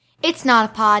It's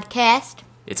not a podcast.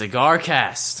 It's a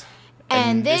Garcast.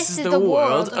 And this is the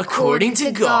world according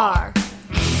to Gar.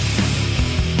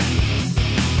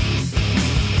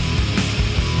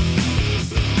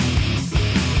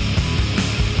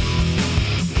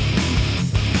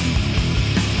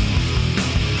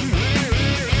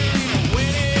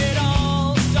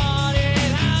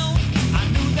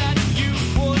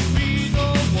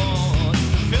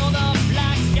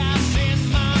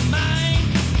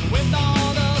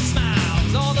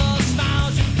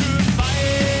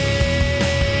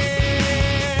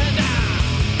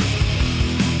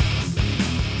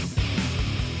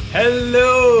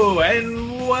 Hello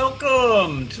and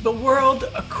welcome to the world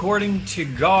according to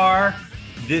Gar.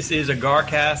 This is a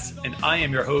Garcast and I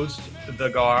am your host, the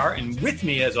Gar, and with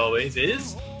me as always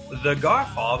is the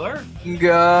Garfather.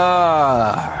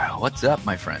 Gar, what's up,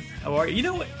 my friend? How are you? You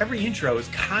know, every intro is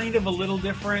kind of a little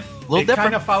different. It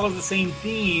kind of follows the same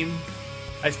theme.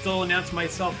 I still announce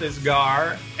myself as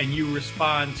Gar and you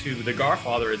respond to the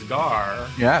Garfather as Gar.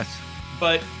 Yes.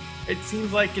 But it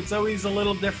seems like it's always a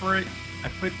little different. I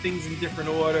put things in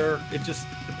different order. It just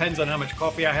depends on how much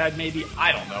coffee I had, maybe.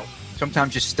 I don't know.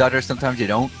 Sometimes you stutter, sometimes you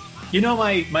don't. You know,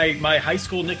 my high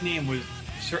school nickname was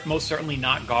most certainly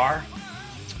not Gar.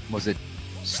 Was it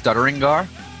Stuttering Gar?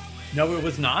 No, it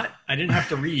was not. I didn't have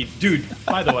to read. Dude,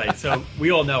 by the way, so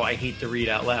we all know I hate to read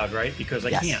out loud, right? Because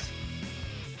I can't.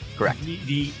 Correct.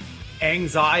 The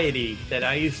anxiety that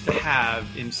I used to have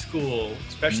in school,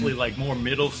 especially like more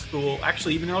middle school,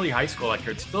 actually even early high school, I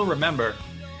could still remember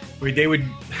where they would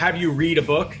have you read a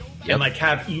book and like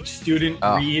have each student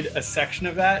read a section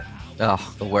of that.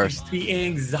 Oh, the worst. The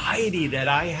anxiety that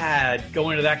I had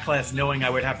going to that class knowing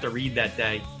I would have to read that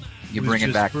day You're was bringing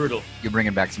just back brutal. You're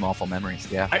bringing back some awful memories,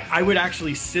 yeah. I would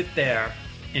actually sit there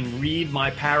and read my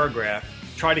paragraph,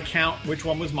 try to count which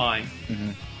one was mine,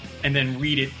 and then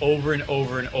read it over and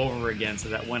over and over again so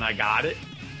that when I got it,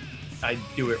 I'd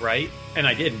do it right. And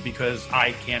I didn't because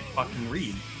I can't fucking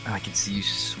read. I can see you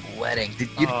sweating.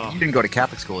 You didn't go to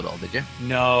Catholic school at all, did you?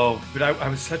 No, but I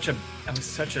was such a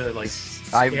like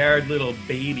scared little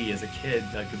baby as a kid.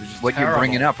 Like it was just what terrible. You're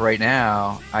bringing up right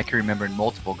now, I can remember in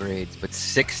multiple grades, but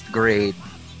 6th grade,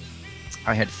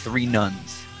 I had 3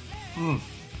 nuns.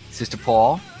 Sister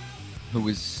Paul, who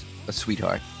was a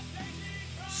sweetheart.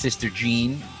 Sister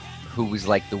Jean, who was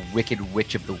like the Wicked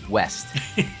Witch of the West.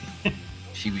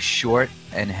 She was short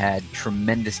and had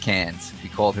tremendous cans. We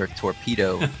called her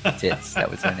Torpedo Tits. That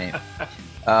was her name.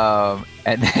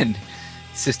 And then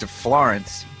Sister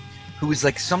Florence, who was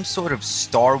like some sort of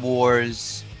Star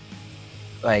Wars,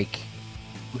 like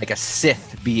a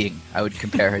Sith being, I would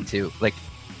compare her to.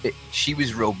 She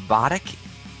was robotic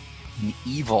and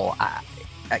evil.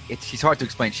 She's hard to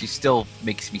explain. She still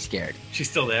makes me scared. She's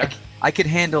still there? I could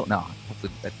handle... No,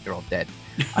 hopefully they're all dead.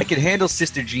 I could handle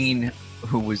Sister Jean,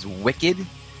 who was wicked,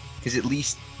 because at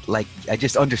least, I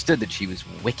just understood that she was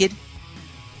wicked.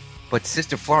 But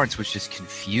Sister Florence was just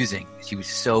confusing. She was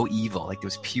so evil. There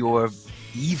was pure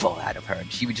evil out of her.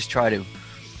 And she would just try to,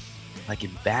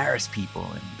 embarrass people.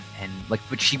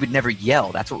 But she would never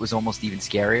yell. That's what was almost even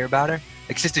scarier about her.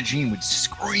 Sister Jean would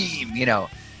scream,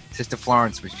 Sister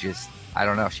Florence was just, I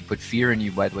don't know, she put fear in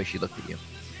you by the way she looked at you.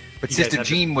 But Sister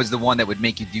Jean was the one that would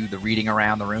make you do the reading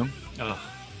around the room. Oh.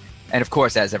 And of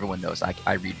course, as everyone knows,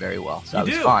 I read very well, so I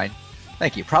was do? fine.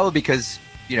 Thank you. Probably because,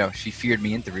 she feared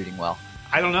me into reading well.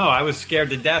 I don't know. I was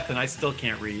scared to death, and I still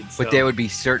can't read. So. But there would be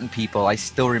certain people. I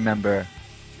still remember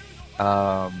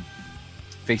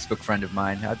Facebook friend of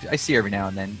mine. I see her every now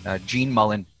and then. Jean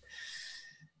Mullen.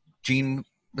 Jean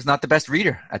was not the best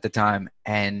reader at the time,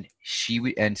 and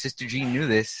and Sister Jean knew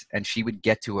this, and she would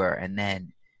get to her, and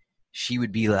then she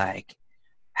would be like,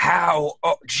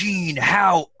 Jean,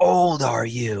 how old are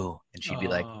you? And she'd be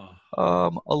like,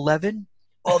 11.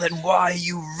 Oh, then why are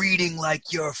you reading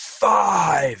like you're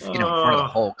 5? In front of the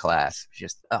whole class.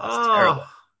 Just, it's terrible.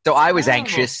 So I was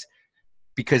anxious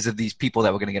because of these people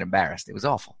that were going to get embarrassed. It was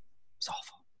awful. It was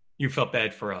awful. You felt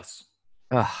bad for us.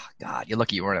 Oh, God, you're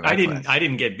lucky you weren't in that class. I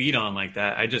didn't get beat on like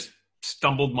that. I just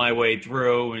stumbled my way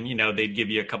through, and, they'd give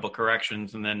you a couple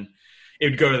corrections, and then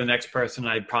it would go to the next person,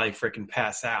 and I'd probably freaking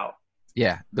pass out.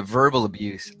 Yeah, the verbal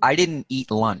abuse. I didn't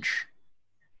eat lunch.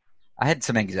 I had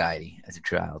some anxiety as a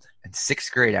child. In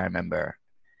 6th grade, I remember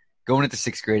going into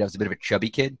 6th grade, I was a bit of a chubby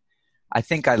kid. I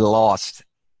think I lost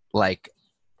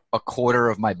a quarter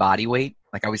of my body weight.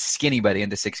 I was skinny by the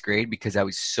end of 6th grade because I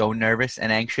was so nervous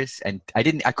and anxious, and I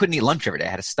couldn't eat lunch every day. I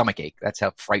had a stomach ache. That's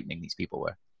how frightening these people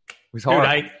were. It was hard.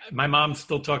 Dude, my mom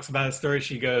still talks about a story.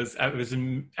 She goes, I was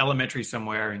in elementary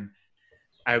somewhere, and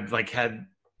I was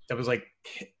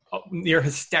near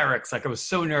hysterics. I was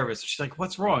so nervous. She's like,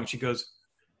 "What's wrong?" She goes,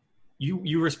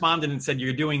 you responded and said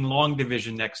you're doing long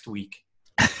division next week,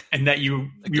 and that you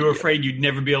were afraid you'd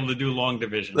never be able to do long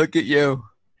division. Look at you.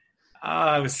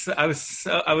 I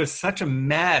was such a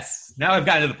mess. Now I've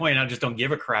gotten to the point I just don't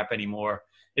give a crap anymore.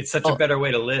 It's such a better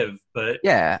way to live. But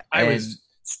yeah, I was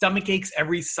stomach aches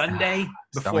every Sunday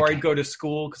before I'd go to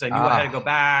school because I knew I had to go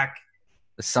back.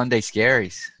 The Sunday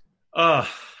scaries. I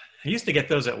used to get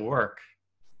those at work.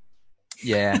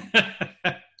 Yeah.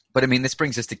 But I mean, this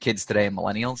brings us to kids today and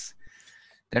millennials.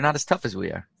 They're not as tough as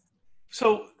we are.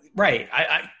 So, right.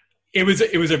 It was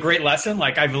a great lesson.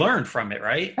 Like, I've learned from it,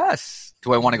 right? Yes.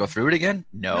 Do I want to go through it again?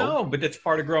 No, but that's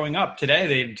part of growing up. Today,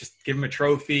 they just give them a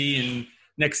trophy, and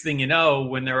next thing you know,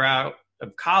 when they're out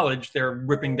of college, they're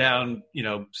ripping down,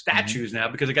 statues now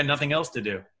because they got nothing else to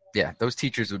do. Yeah, those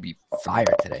teachers would be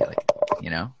fired today,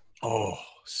 Oh,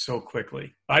 so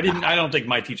quickly. I don't think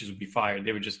my teachers would be fired.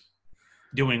 They were just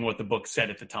doing what the book said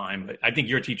at the time. But I think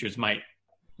your teachers might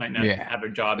not have a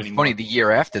job anymore. Funny, the year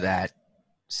after that,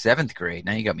 7th grade,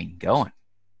 now you got me going.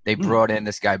 They brought in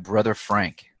this guy, Brother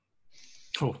Frank.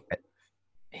 Oh.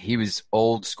 He was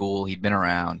old school. He'd been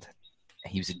around.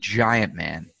 He was a giant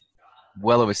man,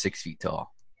 well over 6 feet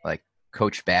tall,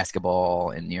 coached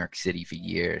basketball in New York City for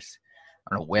years.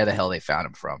 I don't know where the hell they found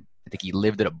him from. I think he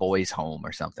lived at a boys' home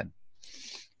or something.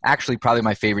 Actually, probably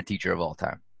my favorite teacher of all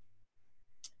time.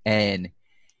 And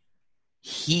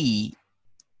he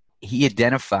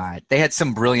identified – they had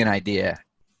some brilliant idea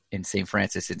in St.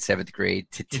 Francis in 7th grade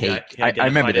to take – I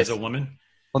remember this. As a woman?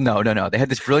 Well, no. They had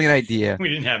this brilliant idea. We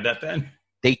didn't have that then.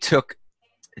 They took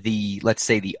let's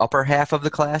say the upper half of the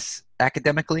class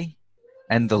academically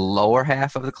and the lower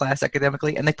half of the class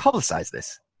academically, and they publicized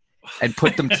this and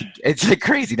put them it's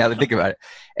crazy now to think about it.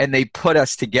 And they put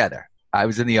us together. I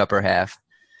was in the upper half.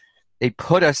 They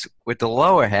put us with the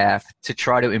lower half to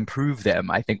try to improve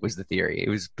them, I think was the theory. It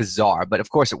was bizarre, but of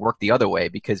course it worked the other way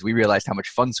because we realized how much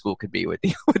fun school could be with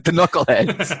the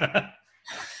knuckleheads.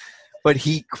 But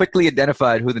he quickly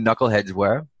identified who the knuckleheads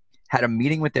were, had a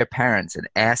meeting with their parents, and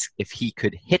asked if he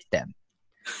could hit them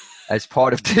as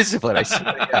part of discipline. I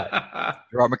swear to God.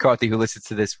 Rob McCarthy, who listens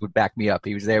to this, would back me up.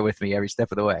 He was there with me every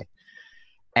step of the way.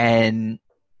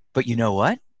 But you know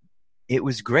what? It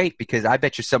was great because I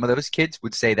bet you some of those kids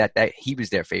would say that he was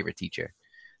their favorite teacher.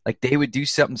 They would do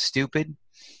something stupid.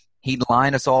 He'd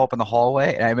line us all up in the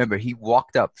hallway. And I remember he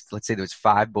walked up, let's say there was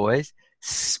 5 boys,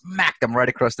 smacked them right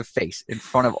across the face in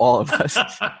front of all of us.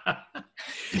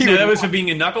 That was for being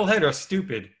a knucklehead or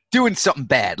stupid? Doing something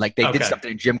bad. They did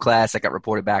something in gym class that got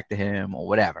reported back to him or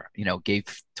whatever.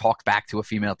 Talked back to a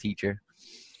female teacher.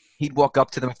 He'd walk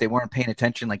up to them if they weren't paying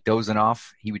attention, dozing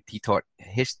off. He taught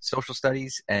social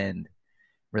studies and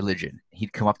religion.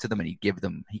 He'd come up to them and he'd give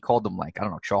them, he called them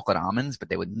chocolate almonds, but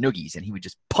they were noogies, and he would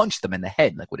just punch them in the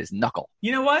head with his knuckle.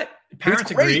 You know what?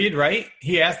 Parents agreed, right?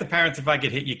 He asked the parents if I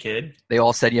could hit your kid. They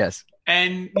all said yes.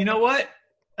 And you know what?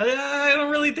 I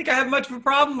don't really think I have much of a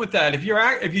problem with that. If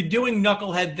you're doing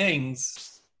knucklehead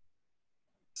things,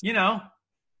 Yeah,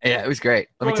 it was great.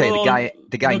 Let me tell you,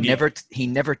 the guy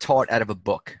never taught out of a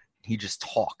book. He just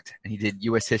talked, and he did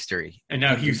U.S. history. And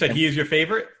now you said he is your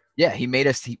favorite? Yeah, he made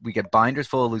us. We got binders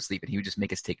full of loose leaf, and he would just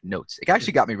make us take notes. It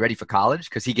actually got me ready for college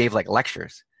because he gave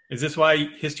lectures. Is this why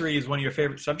history is one of your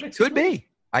favorite subjects? Could be.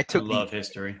 I love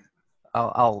history.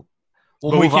 We'll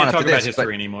but move we can't on talk after about this,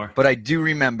 history anymore. But I do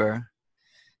remember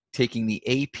taking the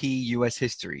AP U.S.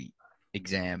 history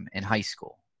exam in high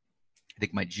school. I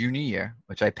think my junior year,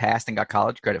 which I passed and got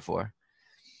college credit for.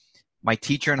 My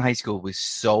teacher in high school was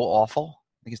so awful.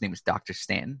 I think his name was Dr.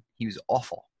 Stanton. He was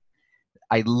awful.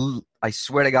 I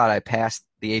swear to God, I passed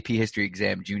the AP history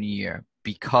exam junior year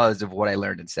because of what I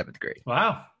learned in 7th grade.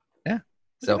 Wow. Yeah.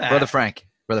 So Brother Frank.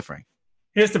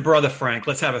 Here's to Brother Frank.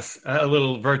 Let's have a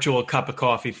little virtual cup of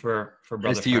coffee for Brother Frank.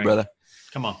 Here's to you, brother.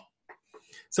 Come on.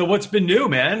 So what's been new,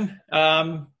 man?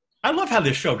 I love how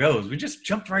this show goes. We just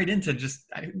jumped right into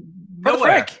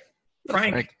nowhere.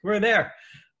 Frank, we're there.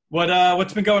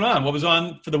 What's been going on? What was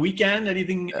on for the weekend?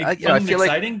 Anything fun and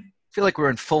exciting? I feel like we're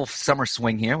in full summer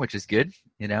swing here, which is good,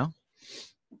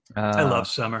 I love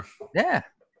summer. Yeah.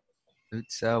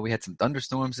 We had some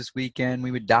thunderstorms this weekend.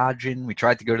 We were dodging. We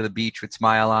tried to go to the beach with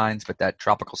Smile Lines, but that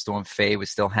tropical storm Faye was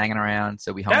still hanging around,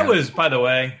 so we hung out. That was, by the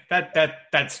way,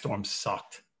 that storm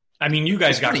sucked. I mean, you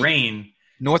guys got rain.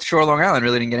 North Shore, Long Island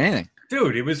really didn't get anything.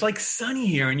 Dude, it was sunny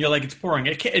here, and you're like, it's pouring.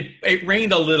 It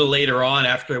rained a little later on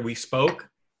after we spoke.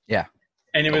 Yeah.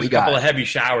 And it was a couple of heavy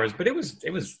showers, but it was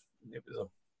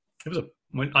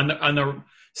on the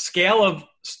scale of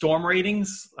storm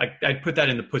ratings, I'd put that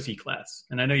in the pussy class.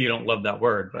 And I know you don't love that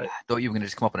word, but I thought you were going to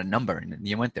just come up with a number and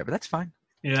you went there, but that's fine.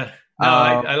 Yeah. No,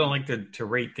 I don't like to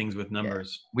rate things with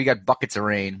numbers. We got buckets of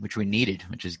rain, which we needed,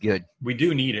 which is good. We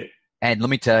do need it. And let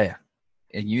me tell you,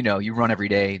 and you run every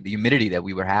day, the humidity that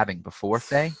we were having before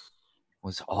Faye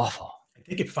was awful. I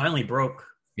think it finally broke.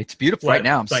 It's beautiful right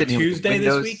now. I'm like sitting Tuesday here with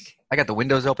windows. this week? I got the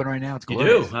windows open right now. It's You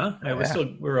glorious. do, huh? Yeah.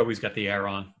 We're always got the air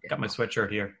on. Got my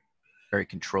sweatshirt here. Very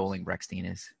controlling,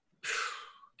 Rextine is.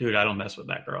 Dude, I don't mess with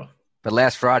that girl. But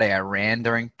last Friday, I ran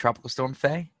during Tropical Storm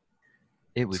Faye.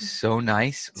 It was so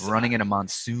nice running in a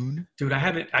monsoon. Dude,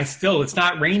 it's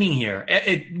not raining here.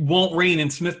 It won't rain in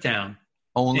Smithtown.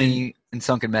 Only in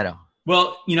Sunken Meadow.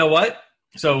 Well, you know what?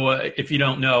 So if you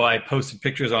don't know, I posted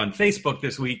pictures on Facebook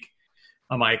this week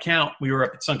on my account. We were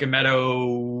up at Sunken Meadow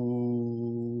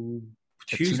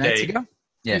Tuesday. 2 nights ago?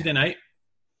 Yeah. Tuesday night.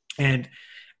 And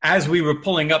as we were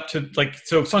pulling up to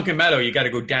Sunken Meadow, you got to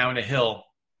go down a hill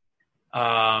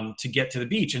to get to the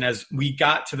beach. And as we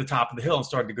got to the top of the hill and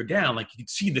started to go down, you could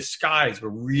see the skies were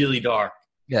really dark.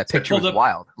 Yeah, that picture was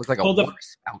wild. It looked like a water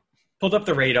spout. Pulled up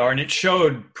the radar, and it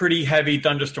showed pretty heavy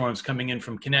thunderstorms coming in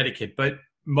from Connecticut. But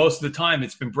most of the time,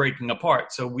 it's been breaking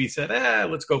apart. So we said,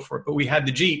 let's go for it. But we had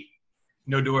the Jeep,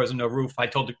 no doors and no roof. I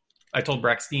told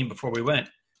Braxton before we went,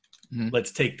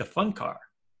 let's take the fun car.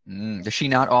 Does she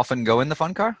not often go in the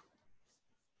fun car?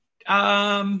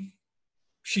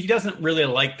 She doesn't really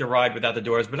like the ride without the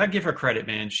doors, but I give her credit,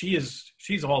 man. She's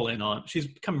all in on. She's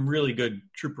become a really good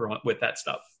trooper with that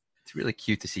stuff. It's really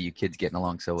cute to see you kids getting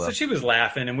along so well. So she was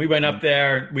laughing, and we went up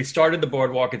there. We started the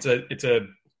boardwalk. It's a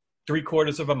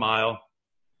 3/4 of a mile,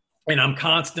 and I'm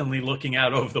constantly looking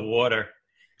out over the water,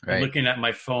 and looking at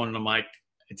my phone, and I'm like,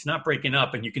 it's not breaking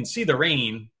up, and you can see the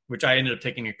rain, which I ended up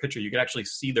taking a picture. You could actually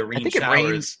see the rain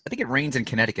showers. I think it rains in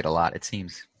Connecticut a lot. It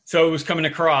seems. So it was coming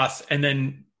across, and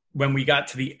then when we got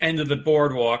to the end of the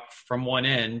boardwalk from one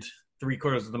end,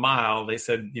 3/4 of the mile, they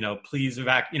said, please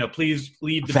please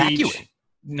leave the beach.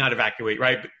 Not evacuate,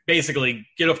 right? But basically,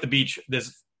 get off the beach.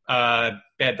 There's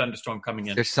bad thunderstorm coming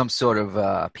in. There's some sort of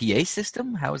PA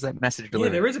system? How is that message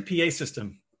delivered? Yeah, there is a PA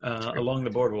system along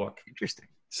the boardwalk. Interesting.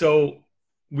 So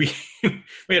we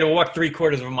had to walk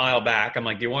 3/4 of a mile back. I'm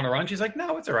like, do you want to run? She's like,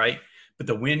 no, it's all right. But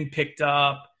the wind picked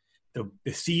up.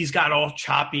 The seas got all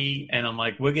choppy, and I'm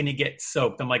like, we're going to get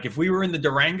soaked. I'm like, if we were in the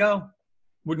Durango,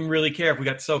 wouldn't really care if we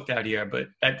got soaked out here. But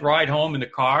that ride home in the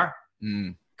car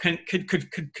could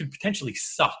potentially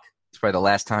suck. It's probably the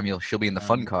last time she'll be in the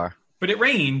fun car. But it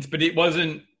rained, but it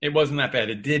wasn't that bad.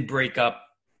 It did break up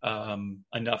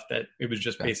enough that it was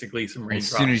just basically some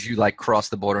raindrops. As soon as you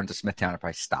crossed the border into Smithtown, it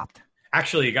probably stopped.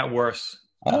 Actually, it got worse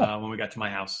when we got to my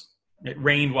house. It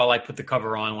rained while I put the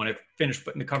cover on. When I finished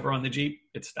putting the cover on the Jeep,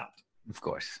 it stopped. Of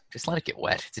course. Just let it get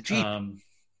wet. It's a Jeep.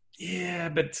 Yeah,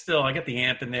 but still, I got the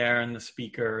amp in there and the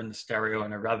speaker and the stereo,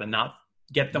 and I'd rather not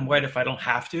get them wet if I don't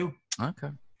have to. Okay.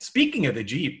 Speaking of the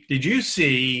Jeep, did you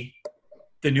see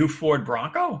the new Ford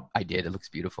Bronco? I did. It looks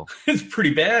beautiful. It's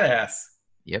pretty badass.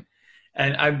 Yep.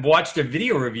 And I watched a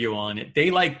video review on it.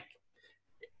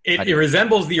 It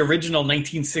resembles the original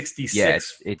 1966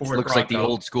 Yes, it Ford looks Bronco. like the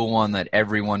old school one that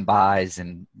everyone buys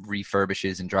and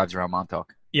refurbishes and drives around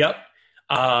Montauk. Yep.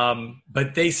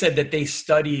 But they said that they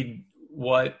studied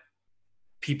what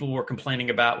people were complaining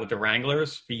about with the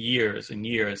Wranglers for years and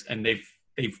years, and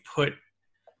they've put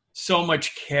so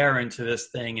much care into this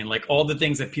thing, and all the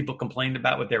things that people complained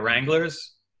about with their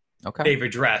Wranglers. Okay. They've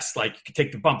addressed, you could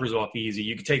take the bumpers off easy.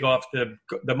 You could take off the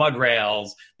mud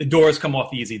rails. The doors come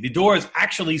off easy. The doors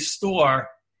actually store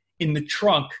in the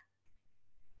trunk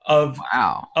of the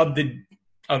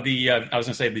I was going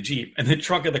to say the Jeep, and the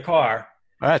trunk of the car.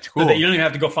 That's cool. So that you don't even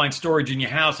have to go find storage in your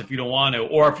house if you don't want to.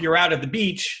 Or if you're out at the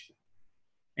beach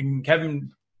and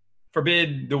heaven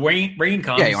forbid the rain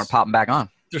comes. Yeah, you want to pop them back on.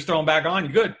 Just throw them back on.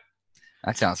 You're good.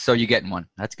 That sounds so. You're getting one.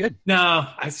 That's good. No,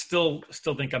 I still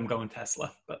think I'm going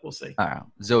Tesla, but we'll see. All right.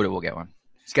 Zoda will get one.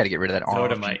 He's got to get rid of that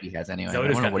orange Zoda Jeep he has anyway.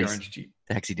 Zoda's got the orange Jeep.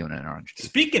 The heck's he doing in an orange Jeep?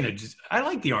 Speaking of, I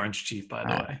like the orange Jeep, by the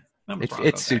way.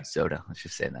 It suits Zoda. Let's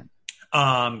just say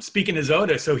that. Speaking of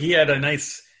Zoda, so he had a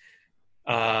nice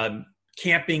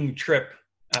camping trip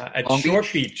at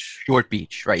Short Beach. Short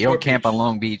Beach, right. You don't camp on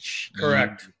Long Beach.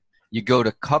 Correct. You go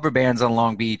to cover bands on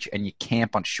Long Beach, and you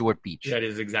camp on Short Beach. That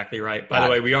is exactly right. By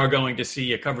the way, we are going to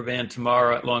see a cover band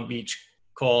tomorrow at Long Beach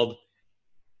called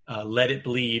Let It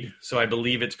Bleed. So I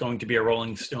believe it's going to be a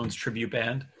Rolling Stones tribute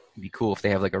band. It'd be cool if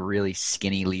they have a really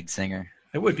skinny lead singer.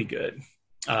 It would be good.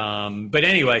 But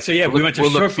anyway, so yeah, we went to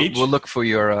Short Beach. We'll look for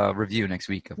your review next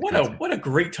week. What a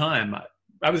great time.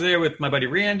 I was there with my buddy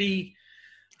Randy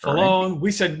Falone.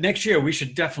 We said next year we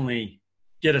should definitely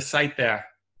get a site there.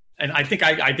 And I think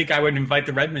I would invite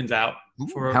the Redmonds out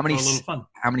for a little fun.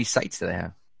 How many sites do they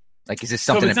have? Like, is this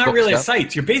So something it's that not really a books up?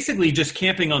 site. You're basically just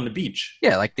camping on the beach.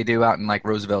 Yeah, like they do out in like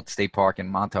Roosevelt State Park and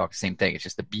Montauk. Same thing. It's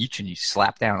just the beach, and you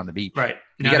slap down on the beach. Right.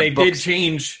 You Now, gotta they book- did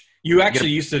change. You actually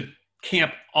used to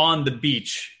camp on the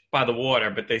beach by the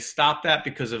water, but they stopped that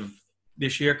because of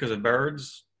this year, because of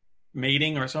birds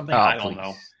mating or something. Oh, I don't please.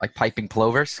 know. Like piping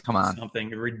plovers. Come on, Something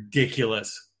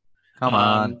ridiculous. come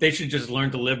on. They should just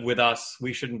learn to live with us.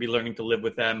 We shouldn't be learning to live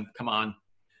with them. Come on.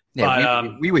 Yeah,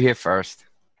 but, we were here first.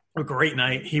 A great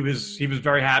night. He was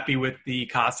very happy with the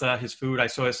casa, his food. I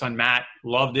saw his son Matt,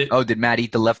 loved it. Oh, did Matt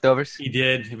eat the leftovers? He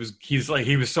did. He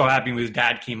was so happy when his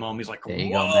dad came home. He's like, There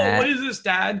you "Whoa, go, Matt. what is this,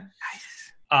 Dad?"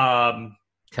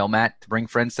 Tell Matt to bring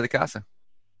friends to the casa.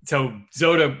 So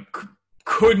Zoda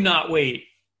could not wait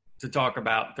to talk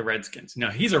about the Redskins. Now,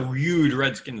 he's a huge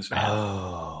Redskins fan.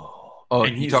 Oh,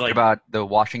 And you he's talked like- about the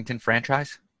Washington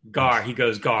franchise? He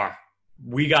goes, Gar,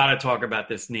 we got to talk about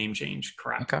this name change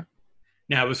crap. Okay.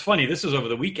 Now, it was funny. This was over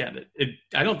the weekend.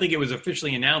 I don't think it was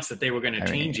officially announced that they were going to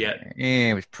change yet.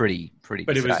 Yeah, it was pretty But it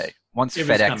was- decided. Once it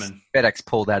was FedEx coming.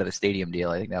 pulled out of the stadium deal,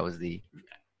 I think that was the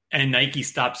And Nike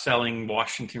stopped selling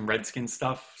Washington Redskins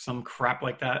stuff, some crap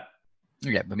like that.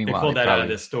 yeah. But They meanwhile, pulled they that out of probably,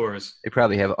 their stores. they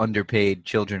probably have underpaid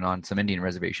children on some Indian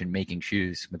reservation making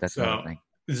shoes, but that's So- another thing.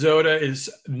 Zoda is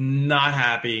not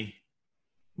happy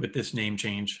with this name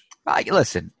change.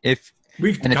 Listen, if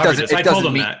We've And it covered doesn't- this. it I told doesn't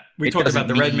him mean- that. We it talked doesn't about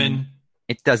the mean- Redmen.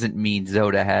 it doesn't mean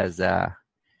Zoda has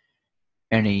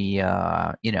any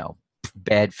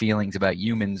bad feelings about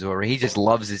humans, or he just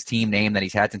loves his team name that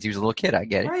he's had since he was a little kid. I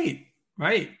get it.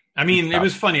 Right. I mean, it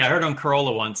was funny. I heard on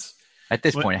Corolla once At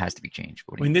this When- point, it has to be changed.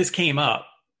 What do you when this came up,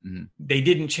 Mhm. they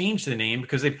didn't change the name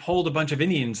because they polled a bunch of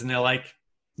Indians and they're like,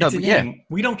 No, it's a but yeah. name.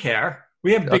 We don't care.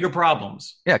 We have bigger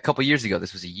problems. Yeah, a couple years ago,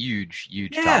 this was a huge Yeah.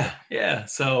 topic. Yeah.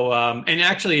 So, and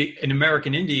actually, an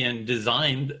American Indian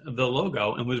designed the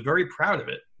logo and was very proud of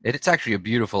it. It's actually a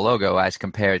beautiful logo as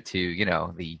compared to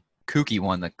the kooky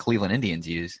one that Cleveland Indians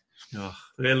use. Ugh,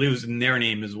 they're losing their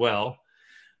name as well.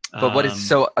 But what is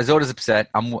so Azota's upset.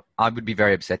 I would be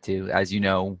very upset too. As you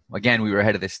know, again, we were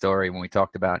ahead of this story when we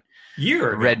talked about year the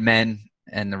ago. Red Men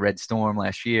and the Red Storm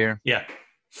last year. Yeah.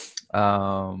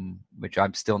 Which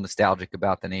I'm still nostalgic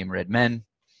about the name Red Men.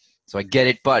 So I get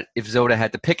it. But if Zoda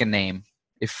had to pick a name,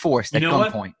 if forced at You know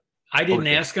what? gunpoint, I didn't would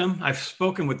it be? ask him. I've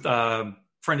spoken with a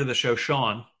friend of the show,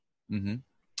 Sean. mm-hmm.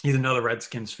 He's another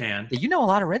Redskins fan. You know a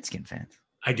lot of Redskin fans.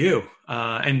 I do.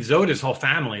 And Zoda's whole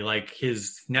family, like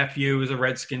his nephew is a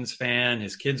Redskins fan.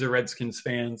 His kids are Redskins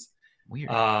fans. Weird.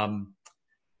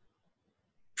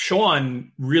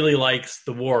 Sean really likes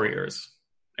the Warriors.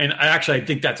 And I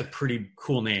think that's a pretty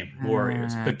cool name,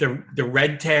 Warriors. But the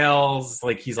Red Tails,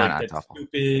 like he's No, like no, that it's awful.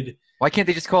 stupid Why can't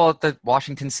they just call it the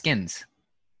Washington Skins?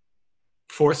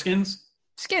 foreskins.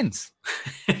 Skins.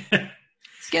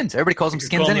 Skins. Everybody calls them You could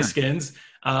skins call them anyway. the Skins.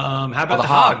 How about the the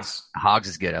Hogs? Hogs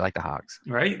is good. I like the Hogs.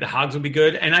 Right? The Hogs would be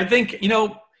good. And I think,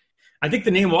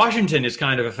 the name Washington is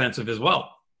kind of offensive as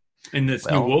well in this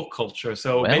new woke culture.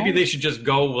 So maybe they should just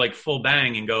go like full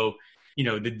bang and go, the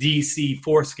DC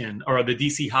foreskin or the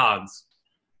DC Hogs.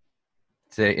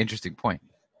 It's an interesting point.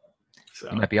 So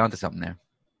You might be onto something there.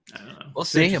 I don't know. We'll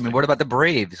It's see. I mean, interesting. what about the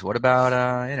Braves? What about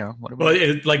what about?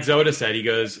 Well, like Zoda said, he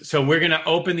goes, so we're going to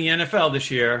open the NFL this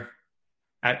year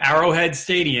at Arrowhead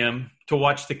Stadium to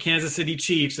watch the Kansas City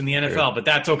Chiefs in the NFL, Sure. but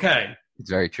that's okay. It's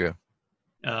very true.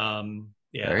 Yeah,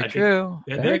 Very I think true.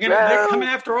 they're coming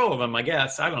after all of them, I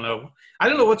guess. I don't know. I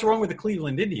don't know what's wrong with the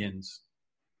Cleveland Indians.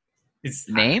 It's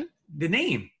The name? the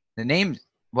name. The name?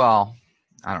 Well,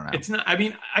 I don't know. It's not. I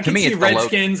mean, I To can me, see it's the logo.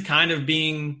 Redskins kind of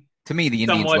being To me, the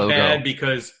Indians somewhat logo. bad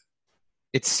because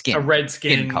It's skin. a red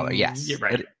skin color. Yes. Yeah,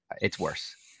 right. It's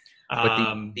worse. But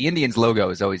Um, the Indians logo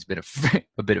has always been a bit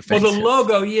well, offensive. the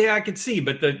logo, yeah, I could see,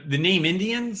 but the name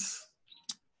Indians.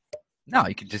 No,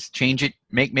 you could just change it.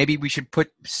 Maybe we should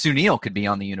put Sunil could be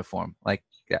on the uniform. Like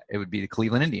it would be the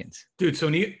Cleveland Indians. Dude, so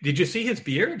did you see his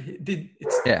beard?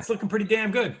 Yeah. It's looking pretty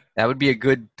damn good. That would be a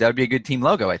good team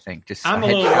logo, I think. Just I'm a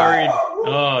head little shot. worried.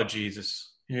 Oh,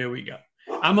 Jesus. Here we go.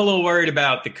 I'm a little worried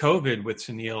about the COVID with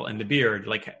Sunil and the beard.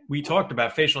 Like we talked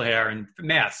about facial hair and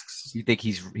masks. You think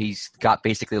he's got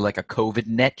basically like a COVID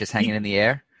net just hanging in the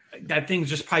air? That thing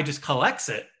probably just collects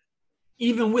it,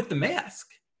 even with the mask.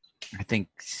 I think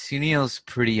Sunil's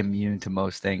pretty immune to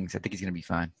most things. I think he's going to be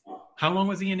fine. How long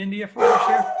was he in India for this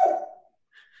year?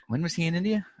 When was he in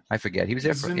India? I forget. He was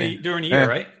there This for is during the Yeah. year,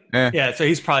 right? Yeah. Yeah, so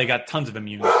he's probably got tons of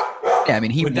immunity. Yeah, I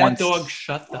mean, he Would once. that dog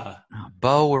shut the... Oh,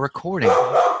 Bo, we're recording.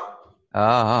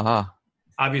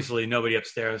 Obviously, nobody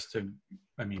upstairs to...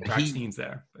 I mean, But he- Braxton's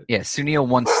there. But Yeah, Sunil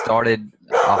once started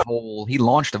a whole. He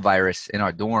launched a virus in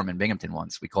our dorm in Binghamton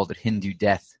once. We called it Hindu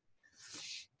Death.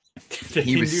 Did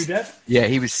he do that? Yeah,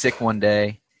 he was sick one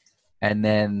day, and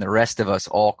then the rest of us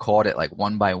all caught it like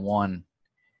one by one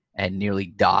and nearly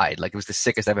died. Like, it was the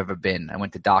sickest I've ever been. I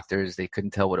went to doctors. They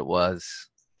couldn't tell what it was.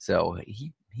 So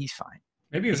he's fine.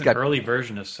 Maybe it was an early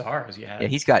version of SARS you had. Yeah,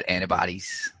 he's got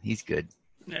antibodies. He's good.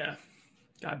 Yeah.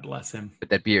 God bless him. But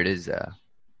that beard is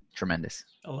tremendous.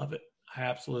 I love it. I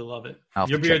absolutely love it. I'll have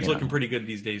Your to check beard's in on looking it. pretty good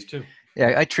these days, too.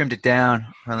 Yeah, I trimmed it down.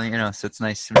 Well, so it's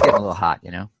nice. It's getting a little hot,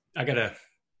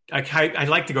 I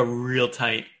like to go real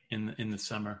tight in the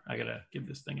summer. I gotta give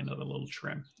this thing another little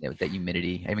trim. Yeah, with that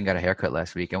humidity. I even got a haircut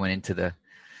last week. I went into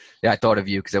I thought of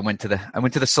you because I went to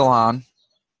the salon.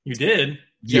 You did?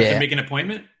 Did you have to make an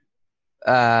appointment?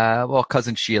 Well,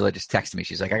 cousin Sheila just texted me.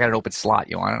 She's like, I got an open slot.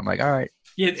 You want it? I'm like, all right.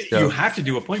 Yeah, So, you have to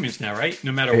do appointments now, right?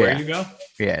 No matter where you go?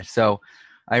 Yeah. So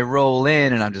I roll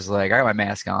in and I'm just like, I got my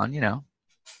mask on,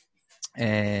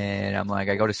 and I'm like,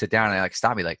 I go to sit down and I like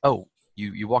stop me like, oh,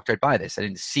 you walked right by this. I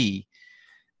didn't see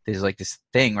there's like this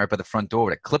thing right by the front door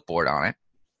with a clipboard on it.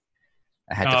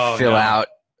 I had to fill out.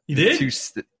 You did?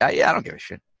 Yeah, I don't give a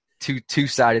shit.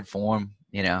 Two-sided form,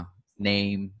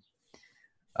 name.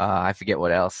 I forget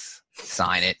what else.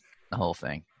 Sign it, the whole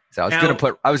thing. So I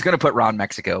was gonna put Ron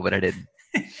Mexico, but I didn't.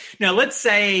 Now let's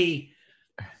say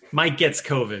Mike gets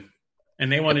COVID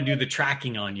and they want to do the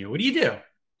tracking on you. What do?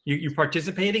 You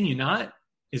participating? You not?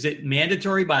 Is it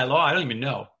mandatory by law? I don't even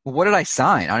know. Well, what did I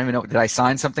sign? I don't even know. Did I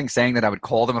sign something saying that I would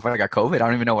call them if I got COVID? I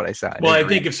don't even know what I signed. Well, I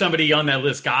think if somebody on that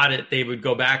list got it, they would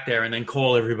go back there and then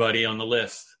call everybody on the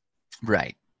list.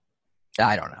 Right.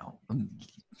 I don't know.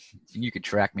 You could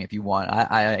track me if you want.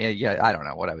 I don't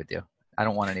know what I would do. I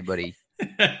don't want anybody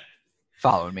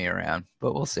following me around,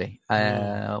 but we'll see.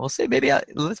 We'll see. Maybe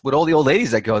with all the old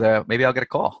ladies that go there, maybe I'll get a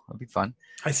call. It'll be fun.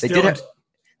 They did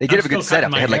have a good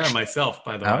setup. They had hair myself,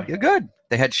 by the way. You're good.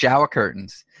 They had shower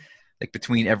curtains like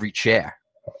between every chair.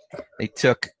 They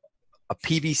took a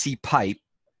PVC pipe,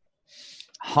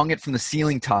 hung it from the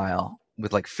ceiling tile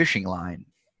with like fishing line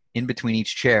in between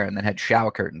each chair, and then had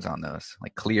shower curtains on those,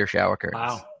 like clear shower curtains.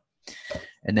 Wow.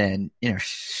 And then,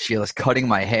 Sheila's cutting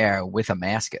my hair with a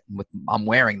mask. I'm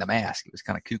wearing the mask. It was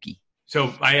kind of kooky.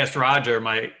 So I asked Roger,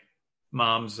 my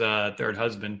mom's third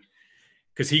husband,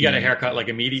 because he got a haircut like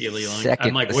immediately.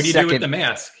 I'm like, what do you do with the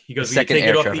mask? He goes, you take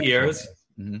it off the ears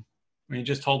and you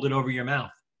just hold it over your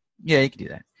mouth. Yeah, you can do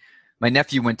that. My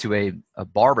nephew went to a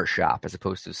barber shop as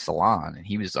opposed to a salon, and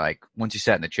he was like, once you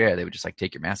sat in the chair, they would just like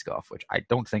take your mask off, which I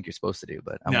don't think you're supposed to do.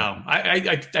 But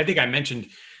I think I mentioned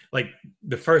like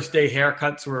the first day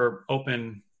haircuts were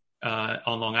open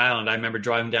on Long Island. I remember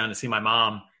driving down to see my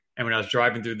mom, and when I was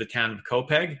driving through the town of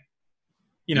Copeg,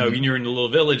 when you're in the little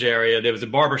village area, there was a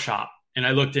barber shop, and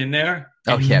I looked in there,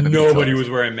 and nobody was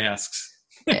wearing masks.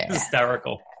 Yeah. It was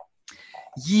hysterical.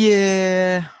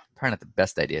 Yeah. Probably not the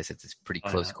best idea since it's pretty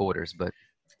close quarters, but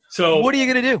so what are you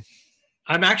going to do?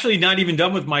 I'm actually not even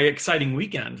done with my exciting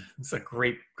weekend. It's a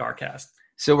great Garcast.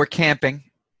 So we're camping.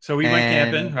 So we went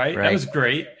camping, right? That was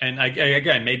great. And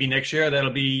again, maybe next year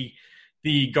that'll be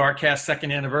the Garcast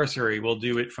second anniversary. We'll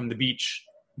do it from the beach.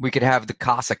 We could have the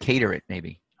Casa cater it,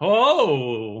 maybe.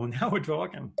 Oh, now we're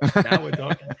talking.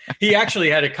 He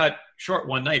actually had to cut short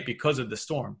one night because of the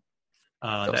storm.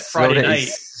 That Friday night.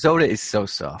 Soda is so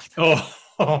soft.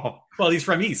 Oh, well, he's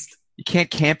from East. You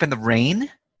can't camp in the rain?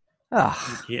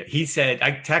 Oh. He said,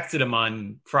 I texted him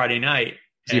on Friday night.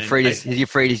 Is he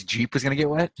afraid his Jeep was going to get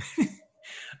wet? I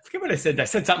forget what I said. I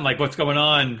said something like, what's going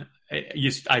on?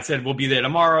 I said, we'll be there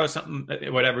tomorrow,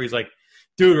 something, whatever. He's like,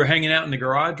 dude, we're hanging out in the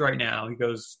garage right now. He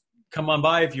goes, come on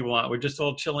by if you want. We're just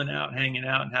all chilling out, hanging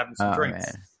out, and having some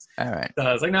drinks. Man. All right. So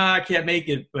I was like, nah, I can't make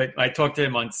it. But I talked to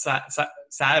him on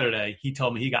Saturday. He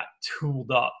told me he got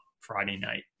tooled up Friday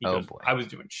night. He goes, boy. I was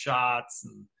doing shots.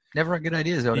 And never a good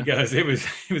idea, Zoda. He goes, it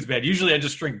was bad. Usually I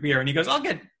just drink beer. And he goes, I'll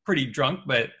get pretty drunk,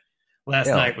 but last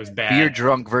night was bad. Beer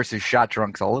drunk versus shot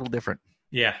drunk's a little different.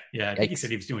 Yeah. I think he said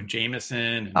he was doing Jameson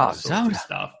and Zoda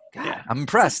stuff. God, yeah. I'm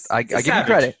impressed. I give you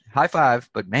credit. High five,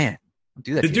 but man, don't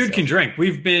do that. The dude can drink.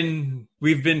 We've been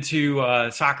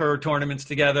to soccer tournaments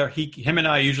together. Him and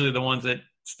I are usually the ones that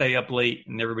stay up late,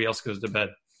 and everybody else goes to bed.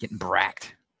 Getting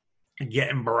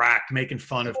bracked, making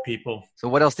fun of people. So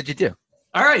what else did you do?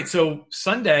 All right. So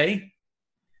Sunday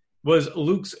was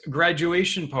Luke's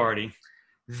graduation party.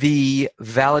 The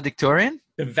valedictorian?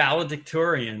 The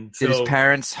valedictorian. Did his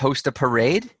parents host a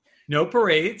parade? No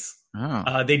parades.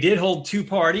 Oh. They did hold two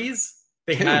parties.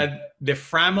 They had the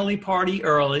family party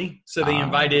early. So they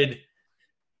invited,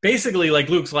 basically like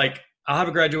Luke's like, I'll have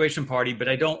a graduation party, but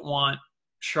I don't want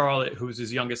Charlotte, who's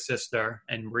his youngest sister,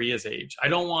 and Maria's age. I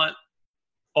don't want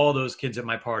all those kids at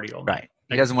my party all night. Right.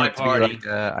 He doesn't want it to be like,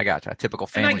 I got you, a typical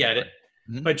family. And I get it.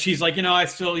 But she's like, I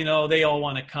still, they all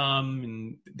want to come,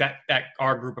 and that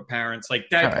our group of parents, like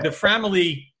that, Right. the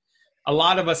family, a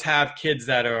lot of us have kids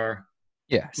that are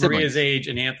Maria's age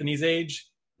and Anthony's age.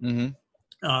 Mm-hmm.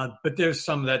 But there's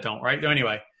some that don't, right?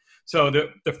 Anyway, so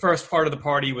the first part of the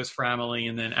party was family,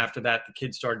 and then after that, the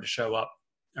kids started to show up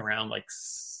around like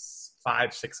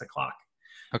 5, 6 o'clock.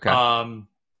 Okay.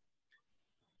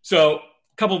 So a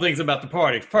couple of things about the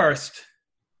party. First,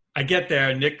 I get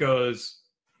there, Nick goes,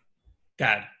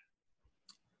 Dad,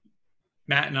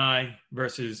 Matt and I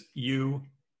versus you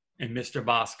and Mr.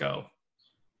 Bosco,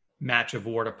 match of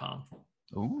water pong.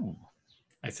 Ooh.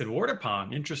 I said, water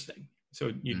pong, interesting.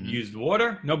 So you used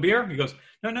water, no beer? He goes,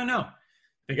 no.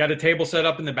 They got a table set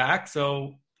up in the back.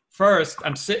 So first,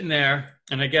 I'm sitting there,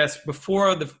 and I guess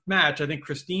before the match, I think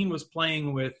Christine was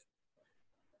playing with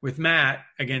Matt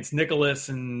against Nicholas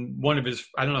and one of his,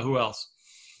 I don't know who else.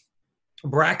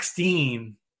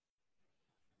 Braxton.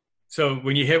 So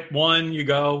when you hit one, you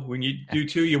go. When you do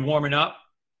two, you're warming up.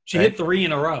 She hit 3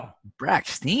 in a row.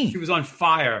 Braxton. She was on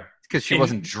fire. Because she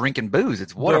wasn't drinking booze.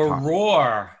 It's water pong. The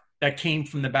roar that came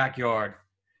from the backyard.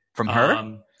 From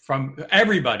her? From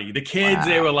everybody. The kids,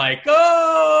 They were like,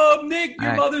 oh, Nick,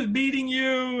 your mother's beating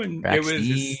you. And Braxton. It was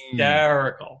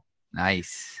hysterical.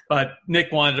 Nice. But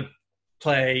Nick wanted to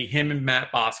play him and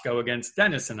Matt Bosco against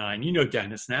Dennis and I. And you know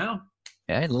Dennis now.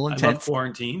 Yeah, a little I intense. love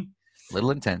quarantine. A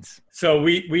little intense. So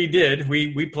we did.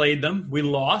 We played them. We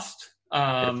lost.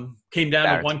 Came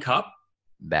down to 1 cup.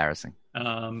 Embarrassing.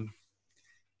 So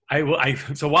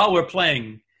while we're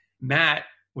playing, Matt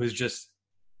was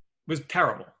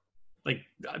terrible. Like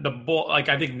the ball, like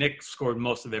I think Nick scored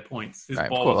most of their points. His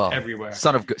ball was everywhere.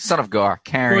 Son of Gar,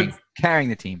 carrying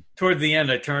the team. Towards the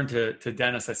end, I turned to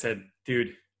Dennis. I said,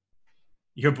 "Dude,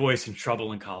 your boy's in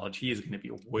trouble in college. He is going to be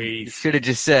a waste." You should have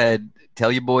just said,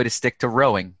 "Tell your boy to stick to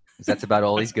rowing, because that's about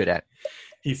all he's good at."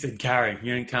 He said, "Carrie,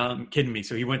 you ain't kidding me."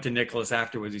 So he went to Nicholas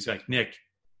afterwards. He's like, "Nick,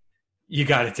 you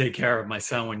got to take care of my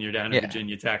son when you're down at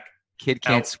Virginia Tech." Kid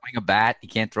can't swing a bat. He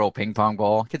can't throw a ping pong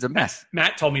ball. Kid's a mess.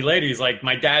 Matt told me later, he's like,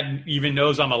 my dad even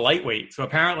knows I'm a lightweight. So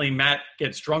apparently Matt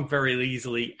gets drunk very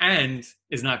easily and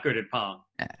is not good at pong.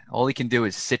 All he can do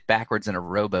is sit backwards in a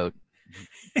rowboat.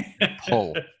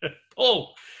 Pull.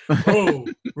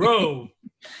 Row.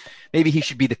 Maybe he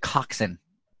should be the coxswain.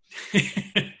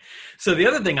 So the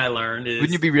other thing I learned is...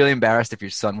 Wouldn't you be really embarrassed if your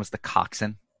son was the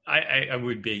coxswain? I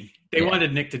would be. They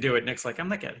wanted Nick to do it. Nick's like, I'm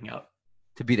not getting up.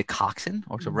 To be the coxswain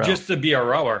or to row? Just to be a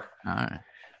rower. All right.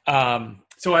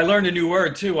 So I learned a new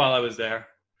word, too, while I was there.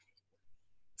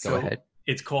 Go ahead.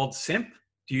 It's called simp.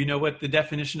 Do you know what the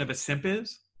definition of a simp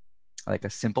is? Like a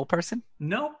simple person?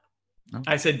 No.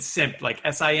 I said simp, like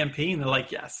S-I-M-P, and they're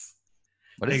like, yes.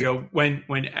 What is they go, when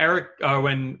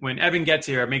Evan gets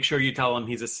here, make sure you tell him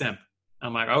he's a simp.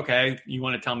 I'm like, okay, you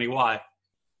want to tell me why?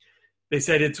 They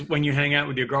said it's when you hang out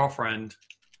with your girlfriend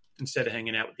instead of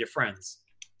hanging out with your friends.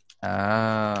 Oh.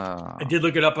 I did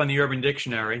look it up on the Urban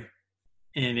Dictionary,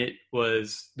 and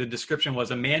the description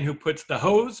was a man who puts the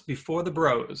hose before the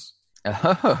bros.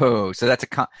 Oh, so that's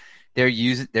they're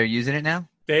using it now?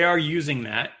 They are using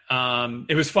that.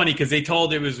 It was funny because they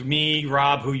told it was me,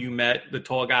 Rob, who you met, the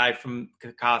tall guy from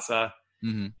Casa,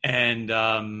 and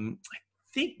I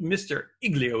think Mr.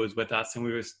 Iglio was with us, and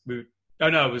it was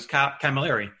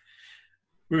Camilleri.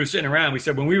 We were sitting around. We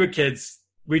said when we were kids,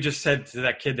 we just said to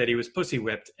that kid that he was pussy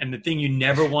whipped, and the thing you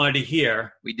never wanted to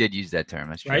hear. We did use that term,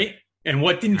 that's true. Right? And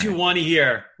what didn't you want to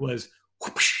hear was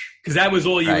whoosh, because that was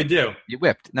all you would do. You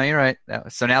whipped. No, you're right.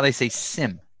 So now they say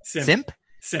simp. Simp?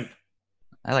 Simp.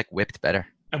 I like whipped better.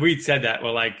 And we said that.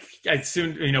 Well, like,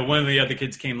 one of the other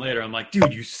kids came later. I'm like,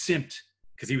 dude, you simped,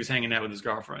 because he was hanging out with his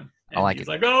girlfriend. And I like he's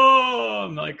it. like, oh,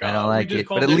 I'm like, I don't like it.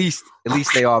 But at least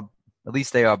they are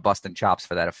busting chops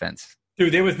for that offense.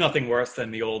 Dude, there was nothing worse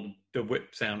than the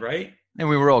whip sound, right? And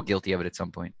we were all guilty of it at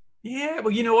some point. Yeah,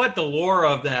 well, you know what? The lore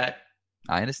of that.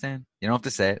 I understand. You don't have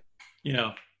to say it.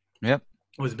 Yep.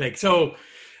 Was big. So,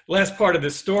 last part of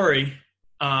this story.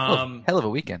 Hell of a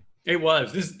weekend. It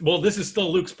was. This is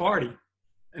still Luke's party.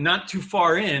 And not too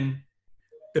far in,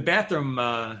 the bathroom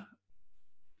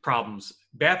problems.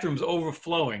 Bathrooms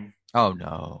overflowing. Oh,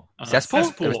 no.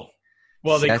 Cesspool?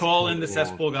 Well, they call in the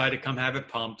cesspool guy to come have it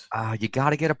pumped. You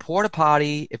got to get a porta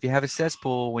potty if you have a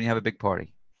cesspool when you have a big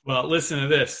party. Well, listen to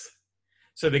this.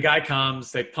 So the guy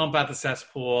comes, they pump out the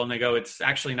cesspool, and they go, it's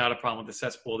actually not a problem with the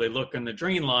cesspool. They look in the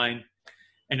drain line,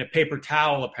 and a paper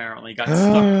towel apparently got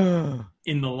stuck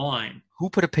in the line. Who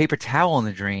put a paper towel in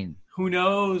the drain? Who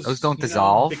knows? Those don't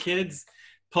dissolve? The kids.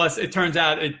 Plus, it turns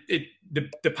out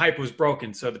the pipe was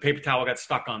broken, so the paper towel got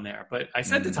stuck on there. But I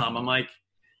said to Tom, I'm like,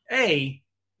 hey,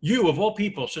 you, of all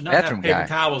people, should not have paper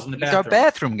towels in the bathroom. He's our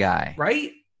bathroom guy.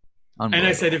 Right? And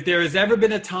I said, if there has ever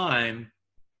been a time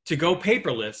to go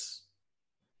paperless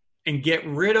and get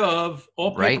rid of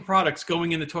all paper products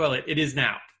going in the toilet, it is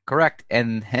now. Correct.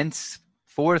 And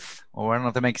henceforth, or I don't know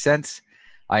if that makes sense,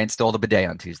 I installed a bidet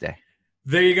on Tuesday.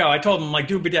 There you go. I told him, like,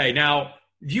 do a bidet. Now,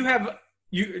 do you have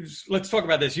let's talk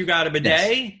about this. You got a bidet?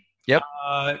 Yes. Yep.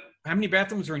 How many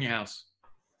bathrooms are in your house?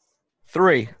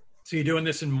 3. So you're doing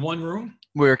this in one room?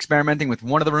 We're experimenting with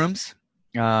one of the rooms.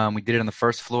 We did it on the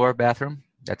first floor bathroom.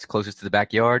 That's closest to the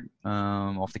backyard,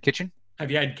 off the kitchen. Have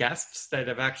you had guests that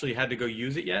have actually had to go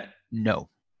use it yet? No.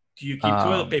 Do you keep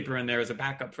toilet paper in there as a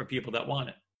backup for people that want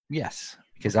it? Yes,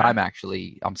 because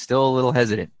I'm still a little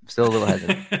hesitant.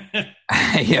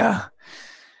 Yeah.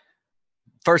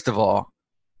 First of all,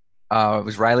 it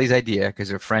was Riley's idea because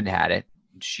her friend had it.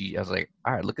 I was like,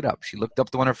 all right, look it up. She looked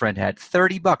up the one her friend had,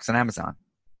 $30 on Amazon.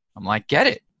 I'm like, get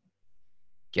it.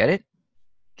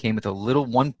 Came with a little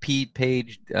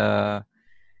 1-page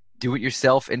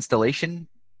do-it-yourself installation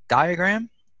diagram,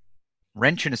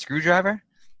 wrench and a screwdriver.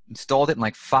 Installed it in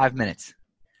like 5 minutes.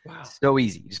 Wow. So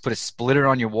easy. You just put a splitter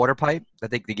on your water pipe.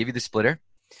 They give you the splitter.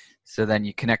 So then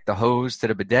you connect the hose to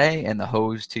the bidet and the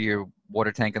hose to your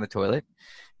water tank in the toilet.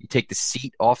 You take the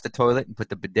seat off the toilet and put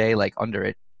the bidet like under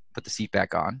it. Put the seat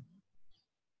back on.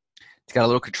 It's got a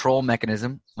little control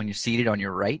mechanism when you're seated on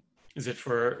your right. Is it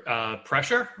for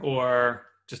pressure or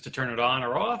just to turn it on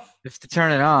or off? Just to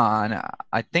turn it on,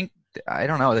 I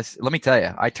don't know. Let me tell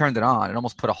you, I turned it on. It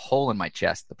almost put a hole in my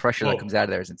chest. The pressure that comes out of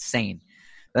there is insane.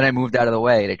 Then I moved out of the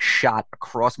way, and it shot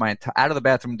across out of the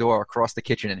bathroom door, across the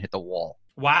kitchen, and hit the wall.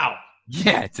 Wow.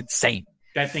 Yeah, it's insane.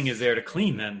 That thing is there to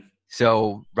clean then.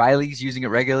 So Riley's using it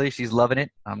regularly. She's loving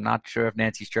it. I'm not sure if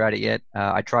Nancy's tried it yet.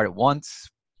 I tried it once.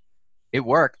 It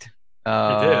worked. It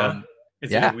did, huh?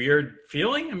 Is it a weird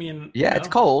feeling? I mean, yeah, it's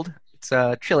cold. It's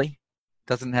chilly.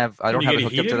 Doesn't have. I don't have it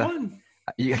hooked up to the. One?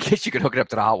 I guess you could hook it up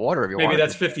to the hot water if you want. Maybe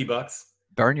that's $50.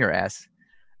 Burn your ass.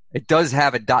 It does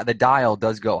have the dial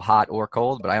does go hot or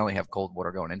cold, but I only have cold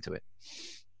water going into it.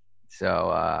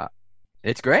 So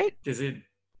it's great. Does it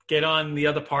get on the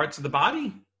other parts of the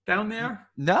body down there?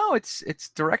 No, it's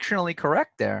directionally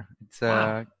correct there. It's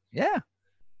yeah.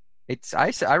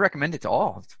 I recommend it to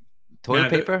all. Toilet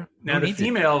paper. Now the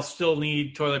females still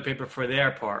need toilet paper for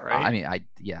their part, right? I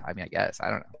guess. I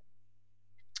don't know.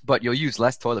 But you'll use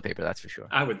less toilet paper, that's for sure.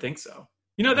 I would think so.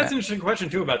 That's an interesting question,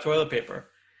 too, about toilet paper.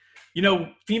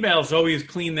 Females always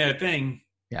clean their thing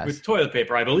with toilet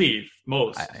paper, I believe,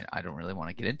 most. I don't really want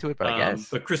to get into it, but I guess.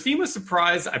 But Christine was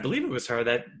surprised, I believe it was her,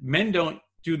 that men don't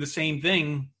do the same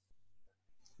thing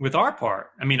with our part.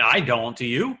 I mean, I don't. Do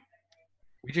you?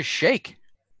 We just shake.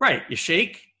 Right. You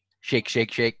shake. Shake,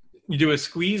 shake, shake. You do a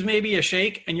squeeze, maybe, a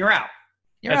shake, and you're out.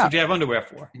 That's what you have underwear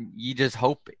for. You just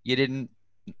hope you didn't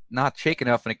not shake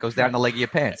enough and it goes down the leg of your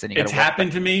pants. And it's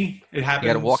happened to me. It happens.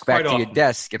 You got to walk back to your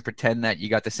desk and pretend that you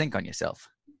got the sink on yourself.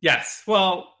 Yes.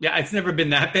 Well, yeah, it's never been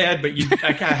that bad, but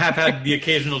I have had the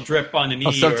occasional drip on the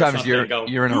knee. Sometimes you're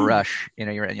in a rush.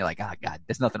 You're like, oh God,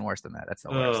 there's nothing worse than that. That's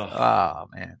the worst. Oh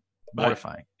man,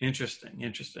 mortifying.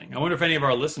 Interesting. I wonder if any of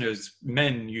our listeners,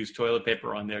 men, use toilet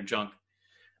paper on their junk.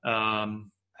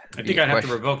 I think I'd have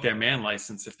to revoke their man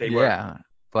license if they were. Yeah,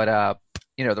 but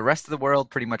the rest of the world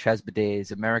pretty much has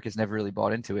bidets. America's never really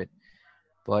bought into it,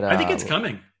 but I think it's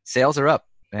coming. Sales are up,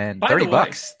 and $30.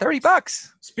 $30.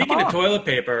 Speaking of toilet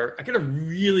paper, I got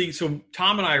so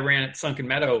Tom and I ran at Sunken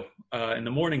Meadow in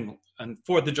the morning on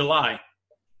 4th of July,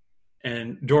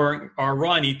 and during our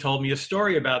run, he told me a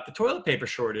story about the toilet paper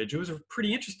shortage. It was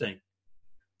pretty interesting.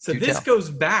 So this goes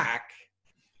back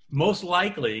most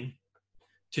likely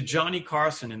to Johnny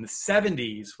Carson in the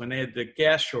 70s when they had the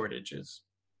gas shortages.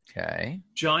 Okay.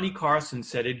 Johnny Carson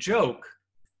said a joke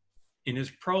in his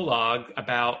prologue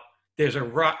about there's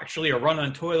actually a run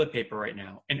on toilet paper right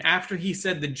now. And after he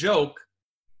said the joke,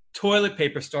 toilet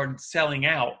paper started selling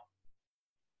out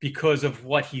because of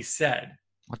what he said.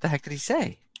 What the heck did he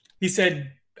say? He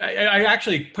said, I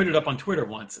actually put it up on Twitter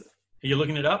once. Are you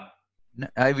looking it up? No,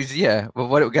 Well,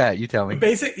 what it got? You tell me.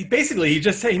 Basically,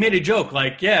 he made a joke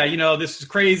like, this is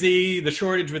crazy, the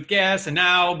shortage with gas, and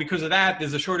now because of that,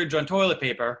 there's a shortage on toilet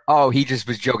paper. Oh, he just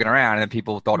was joking around, and then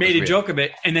people thought made a joke of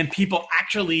it, and then people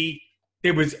actually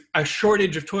there was a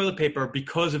shortage of toilet paper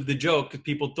because of the joke, because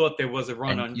people thought there was a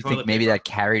run on toilet paper. You think maybe that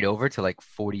carried over to like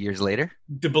 40 years later?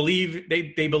 They believe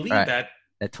that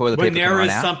toilet paper when there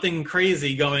is something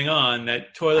crazy going on,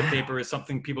 that toilet paper is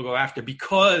something people go after,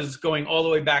 because going all the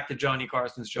way back to Johnny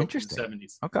Carson's joke in the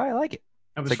 70s. Okay, I like it.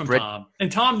 That was from Tom.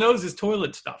 And Tom knows his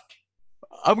toilet stuff.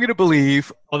 I'm going to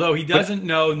believe. Although he doesn't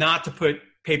know not to put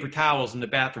paper towels in the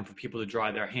bathroom for people to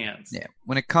dry their hands. Yeah.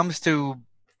 When it comes to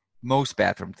most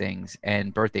bathroom things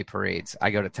and birthday parades,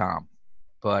 I go to Tom.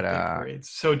 but Parades.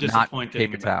 So not disappointed.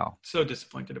 paper towel. So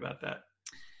disappointed about that.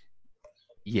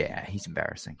 Yeah, he's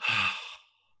embarrassing.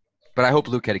 But I hope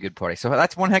Luke had a good party. So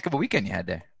that's one heck of a weekend you had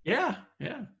there. Yeah.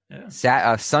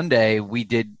 Sunday we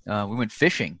went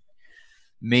fishing.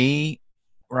 Me,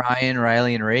 Ryan,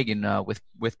 Riley, and Reagan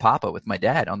with Papa, with my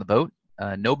dad on the boat.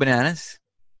 No bananas.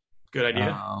 Good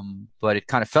idea. But it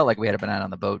kind of felt like we had a banana on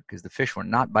the boat because the fish were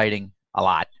not biting a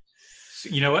lot. So,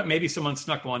 you know what? Maybe someone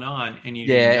snuck one on and you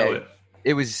didn't know it.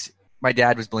 It was my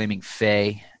dad was blaming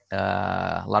Faye.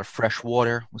 A lot of fresh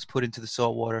water was put into the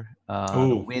salt water.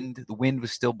 The wind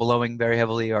was still blowing very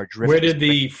heavily. Our drift. Where did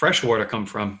the fresh water come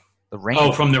from? The rain.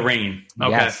 Oh, from the rain.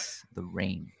 Okay. Yes, the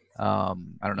rain. I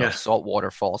don't know if salt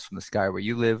water falls from the sky where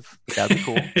you live, but that'd be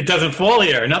cool. It doesn't fall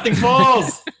here. Nothing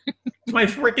falls. It's my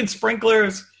freaking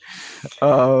sprinklers.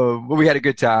 But we had a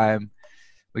good time.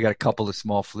 We got a couple of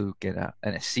small fluke and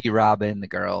a sea robin. The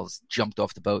girls jumped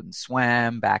off the boat and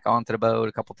swam back onto the boat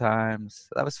a couple times.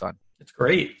 So that was fun. It's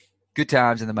great. Good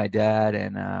times. And then my dad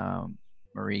and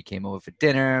Marie came over for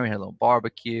dinner. We had a little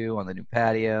barbecue on the new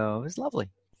patio. It was lovely.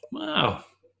 Wow.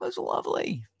 It was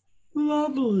lovely.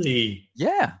 Lovely.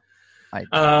 Yeah.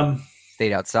 I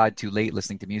stayed outside too late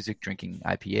listening to music, drinking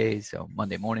IPAs. So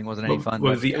Monday morning wasn't any fun. What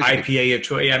was the IPA of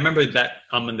choice? Yeah, I remember that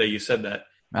on Monday you said that.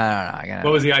 I don't know.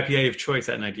 What was the IPA of choice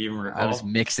that night? Do you even recall? I was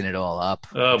mixing it all up.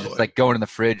 Oh, just boy. like going in the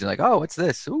fridge and like, oh, what's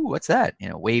this? Ooh, what's that?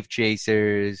 Wave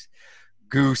Chasers,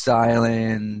 Goose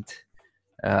Island,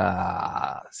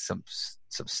 some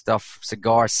stuff,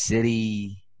 Cigar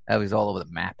City. I was all over the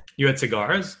map. You had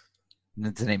cigars?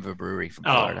 That's the name of a brewery from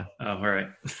Florida. Oh, all right.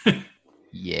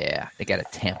 Yeah, they got a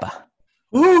Tampa.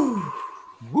 Woo!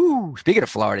 Woo! Speaking of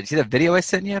Florida, did you see that video I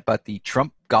sent you about the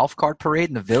Trump golf cart parade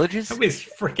in the Villages? That was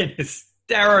freaking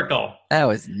hysterical. That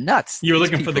was nuts. You were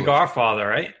looking for the Garfather,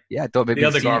 right? Yeah, I thought maybe the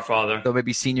other Garfather. Thought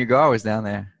maybe Senior Gar was down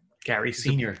there. Gary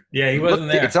Senior. Yeah, he wasn't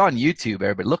there. It's on YouTube,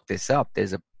 everybody. Look this up.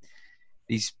 It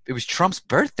was Trump's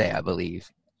birthday, I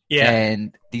believe. Yeah.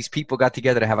 And these people got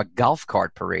together to have a golf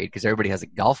cart parade because everybody has a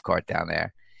golf cart down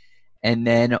there. And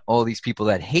then all these people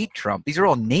that hate Trump, these are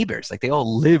all neighbors. Like they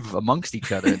all live amongst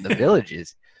each other in the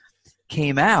villages,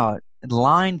 came out and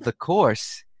lined the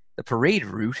course, the parade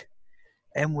route,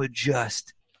 and were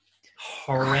just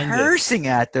horrendous, cursing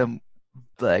at them.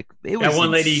 Like it was that one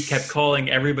lady kept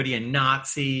calling everybody a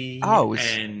Nazi. Oh,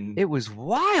 it was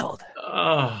wild.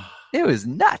 Oh. It was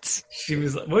nuts. She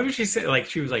was. What did she say? Like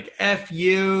she was like, "F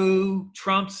you,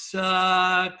 Trump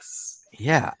sucks."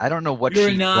 Yeah, I don't know what You're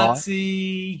she a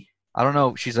Nazi. I don't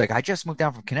know. She's like, I just moved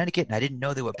down from Connecticut, and I didn't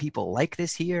know there were people like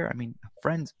this here. I mean,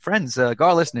 friends,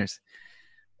 Gar listeners,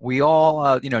 we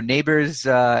all, neighbors,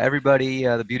 everybody.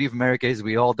 The beauty of America is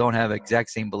we all don't have exact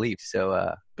same beliefs.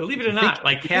 So, believe it or not,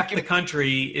 like half the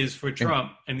country is for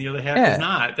Trump, and the other half is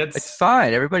not. It's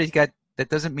fine. Everybody's got. That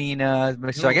doesn't mean.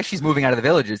 So I guess she's moving out of the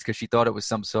Villages because she thought it was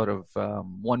some sort of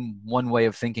one way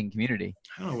of thinking community.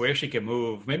 I don't know where she could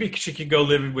move. Maybe she could go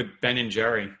live with Ben and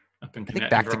Jerry up in Connecticut.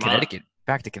 Back to Connecticut.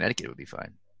 Back to Connecticut would be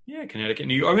fine. Yeah, Connecticut,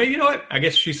 New York. Or maybe, you know what? I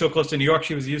guess she's so close to New York,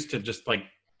 she was used to just like,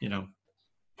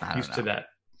 used to that.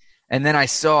 And then I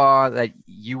saw that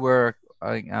you were.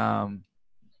 I don't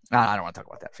want to talk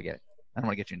about that. Forget it. I don't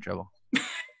want to get you in trouble. I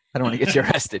don't want to get you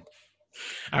arrested.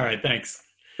 All right, thanks.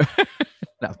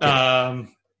 No,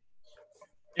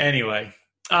 anyway,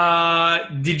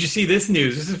 did you see this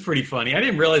news? This is pretty funny. I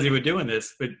didn't realize they were doing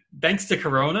this, but thanks to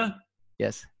Corona,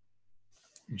 yes,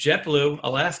 JetBlue,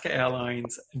 Alaska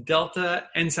Airlines, Delta,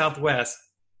 and Southwest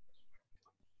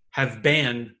have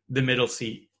banned the middle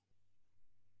seat.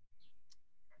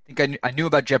 I think I knew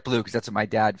about JetBlue because that's what my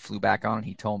dad flew back on, and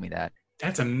he told me that.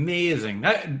 That's amazing.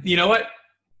 You know what?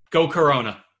 Go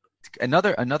Corona.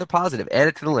 Another positive. Add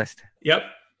it to the list. Yep.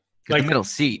 Like the middle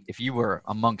seat, if you were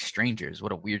amongst strangers,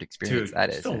 what a weird experience that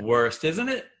is. It's the worst, isn't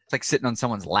it? It's like sitting on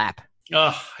someone's lap.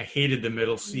 Oh, I hated the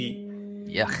middle seat.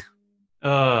 Yuck.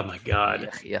 Oh, my God.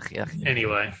 Yuck.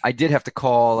 Anyway. I did have to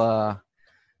call.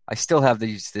 I still have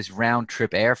this round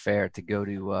trip airfare to go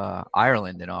to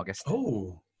Ireland in August.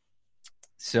 Oh.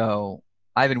 So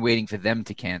I've been waiting for them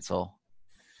to cancel.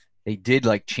 They did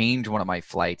change one of my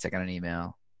flights. I got an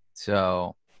email.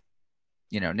 So,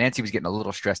 Nancy was getting a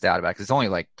little stressed out about it because it's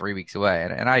only 3 weeks away.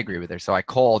 And I agree with her. So I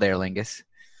called Aer Lingus.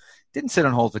 Didn't sit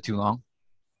on hold for too long.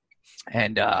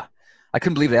 And I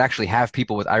couldn't believe they actually have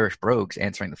people with Irish brogues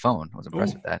answering the phone. I was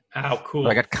impressed with that. How cool.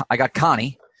 So I got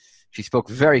Connie. She spoke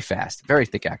very fast, very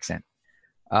thick accent.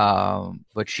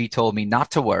 But she told me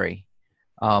not to worry.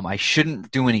 I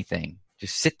shouldn't do anything.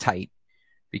 Just sit tight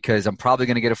because I'm probably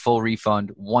going to get a full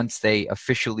refund once they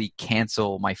officially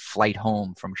cancel my flight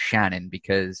home from Shannon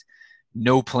because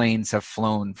no planes have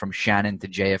flown from Shannon to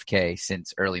JFK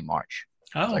since early March.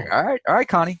 Oh, Like, all right,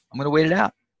 Connie, I'm going to wait it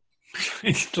out.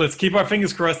 let's keep our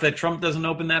fingers crossed that Trump doesn't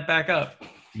open that back up.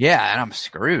 Yeah, and I'm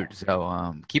screwed.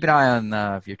 So keep an eye on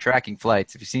if you're tracking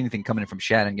flights. If you see anything coming in from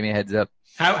Shannon, give me a heads up.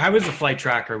 How is the flight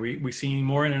tracker? We seeing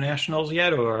more internationals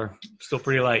yet, or still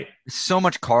pretty light? There's so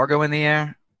much cargo in the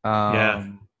air. Yeah.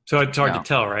 So it's hard to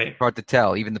tell, right? Hard to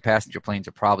tell. Even the passenger planes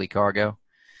are probably cargo.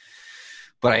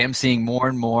 But I am seeing more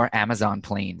and more Amazon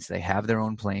planes. They have their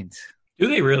own planes. Do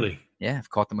they really? Yeah, I've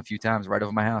caught them a few times right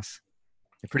over my house.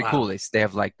 They're pretty Wow. cool. They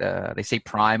have like they say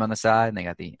Prime on the side, and they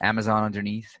got the Amazon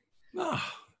underneath. Oh,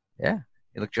 Yeah,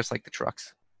 they look just like the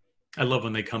trucks. I love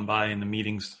when they come by in the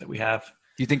meetings that we have.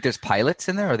 Do you think there's pilots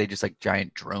in there, or are they just like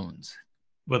giant drones?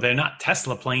 Well, they're not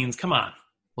Tesla planes. Come on.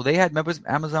 Well, they had, remember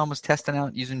Amazon was testing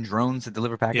out using drones to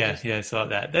deliver packages? Yeah, I saw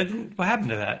that. What happened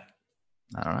to that?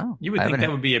 I don't know. You would think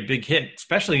that would be a big hit,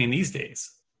 especially in these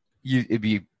days. It'd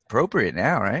be appropriate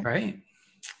now, right? Right.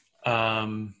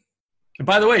 And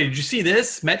by the way, did you see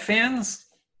this, Met fans?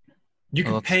 You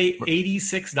can pay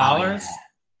 $86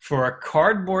 for a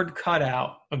cardboard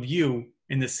cutout of you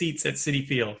in the seats at Citi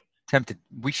Field. Tempted.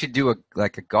 We should do a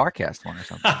Garcast one or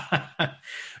something.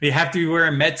 You have to be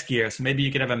wearing Mets gear, so maybe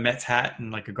you could have a Mets hat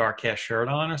and like a Garcast shirt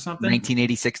on or something.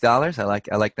 $1986.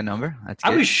 I like the number. That's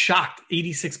good. I was shocked.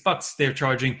 $86 they're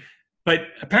charging, but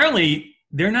apparently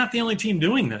they're not the only team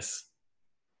doing this.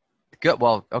 Good.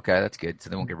 Well, okay, that's good. So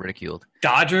they won't get ridiculed.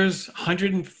 Dodgers,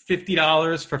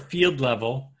 $150 for field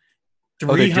level, they're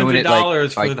doing it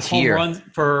 $300 like for the tier. home run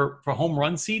for home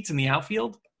run seats in the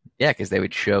outfield. Yeah, because they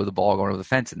would show the ball going over the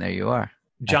fence, and there you are.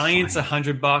 That's Giants, fine.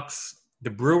 $100. The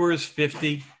Brewers,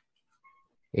 $50.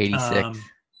 86.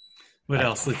 What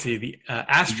else? Let's see. The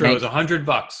Astros,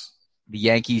 $100. The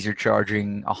Yankees are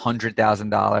charging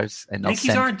 $100,000, and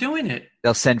Yankees aren't doing it.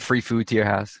 they'll send free food to your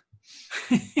house.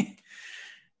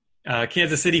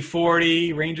 Kansas City,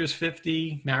 40. Rangers,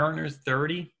 50. Mariners,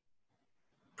 30.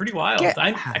 Pretty wild.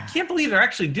 I can't believe they're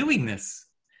actually doing this.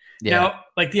 Yeah. Now,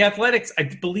 like the Athletics, I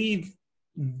believe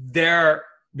they're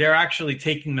actually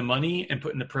taking the money and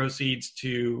putting the proceeds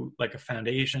to like a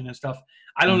foundation and stuff.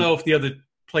 I don't know if the other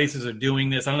places are doing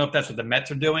this. I don't know if that's what the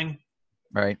Mets are doing.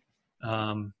 Right.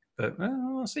 But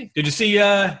we'll see. Did you see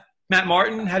Matt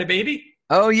Martin had a baby?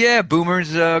 Oh, yeah.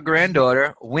 Boomer's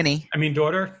granddaughter,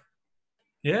 Daughter.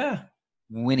 Yeah.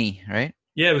 Winnie, right?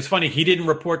 Yeah, it was funny. He didn't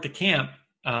report to camp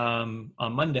on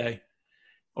Monday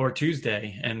or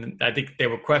Tuesday. And I think they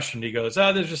were questioned. He goes,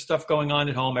 there's just stuff going on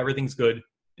at home. Everything's good,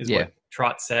 is what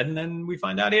Trot said. And then we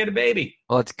find out he had a baby.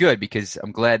 Well, it's good because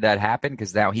I'm glad that happened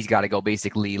because now he's got to go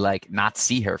basically like not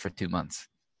see her for 2 months.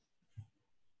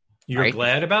 You're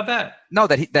glad about that? No,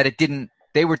 that it didn't.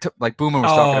 They were like Boomer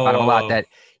was talking about him a lot, that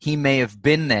he may have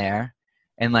been there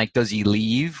and like, does he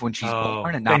leave when she's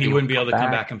born? And then he wouldn't be able to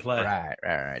come back and play.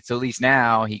 Right. So at least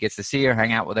now he gets to see her,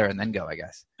 hang out with her, and then go, I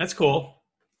guess. That's cool.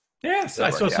 Yeah, so I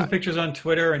saw some pictures on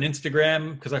Twitter and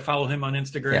Instagram because I follow him on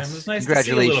Instagram. Yes. It was nice to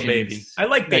see a little baby. I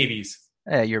like babies.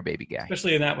 Yeah, you're a baby guy.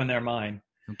 Especially in that when they're mine.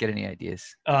 Don't get any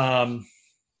ideas.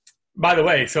 By the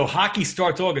way, so hockey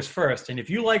starts August 1st. And if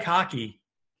you like hockey,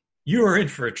 you are in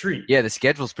for a treat. Yeah, the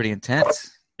schedule's pretty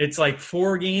intense. It's like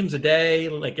 4 games a day,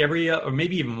 like or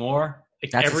maybe even more,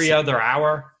 like every other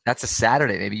hour. That's a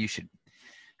Saturday. Maybe you should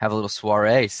have a little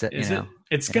soiree. It's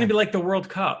going to be like the World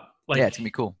Cup. Like, yeah, it's going to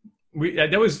be cool.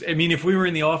 If we were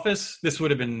in the office, this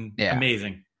would have been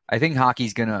amazing. I think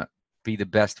hockey's going to be the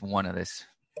best one of this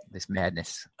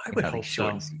madness. I would hope so.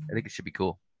 I think it should be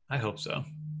cool. I hope so.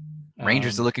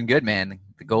 Rangers are looking good, man.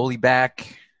 The goalie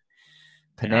back.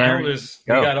 Panarin.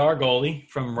 We got our goalie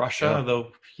from Russia,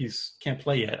 although he can't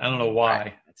play yet. I don't know why.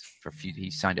 Right.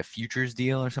 He signed a futures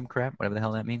deal or some crap, whatever the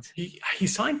hell that means. He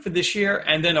signed for this year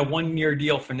and then a 1-year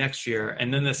deal for next year.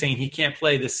 And then they're saying he can't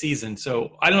play this season.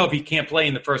 So I don't know if he can't play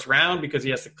in the first round because he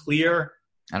has to clear.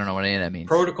 I don't know what any of that means.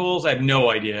 Protocols, I have no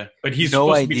idea. But he's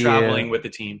supposed to be traveling with the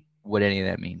team. What any of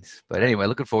that means. But anyway,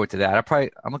 looking forward to that.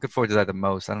 I'm looking forward to that the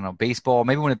most. I don't know. Baseball,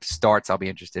 maybe when it starts, I'll be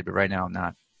interested. But right now, I'm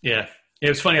not. Yeah. It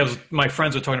was funny. My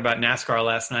friends were talking about NASCAR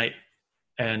last night.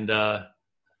 And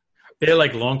they're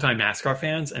like longtime NASCAR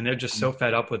fans. And they're just so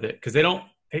fed up with it. Because they're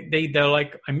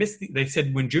like, they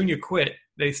said when Junior quit,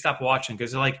 they stopped watching.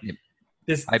 Because they're like,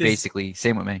 basically,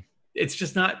 same with me. It's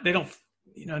just not, they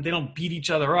don't beat each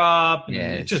other up. And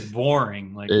it's just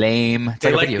boring. Like lame. It's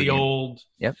they like the old.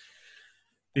 Yep.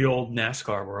 The old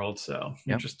NASCAR world, so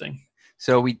interesting.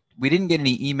 So we didn't get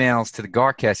any emails to the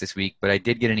Garcast this week, but I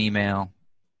did get an email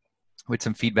with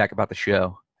some feedback about the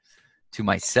show to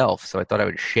myself, so I thought I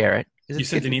would share it. You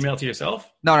sent an email to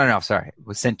yourself? No, sorry. It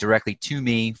was sent directly to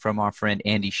me from our friend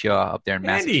Andy Shaw up there in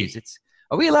Massachusetts.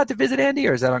 Are we allowed to visit Andy,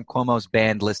 or is that on Cuomo's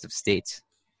banned list of states?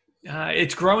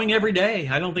 It's growing every day.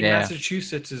 I don't think Yeah.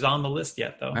 Massachusetts is on the list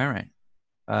yet, though. All right.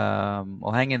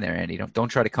 Well, hang in there, Andy. Don't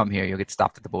try to come here. You'll get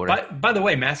stopped at the border. By the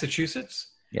way, Massachusetts.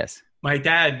 Yes. My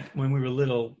dad, when we were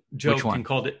little, joked Which one? and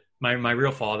called it my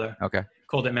real father Okay.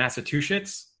 called it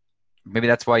Massachusetts. Maybe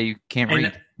that's why you can't read.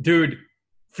 And dude,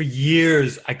 for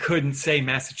years I couldn't say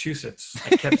Massachusetts.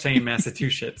 I kept saying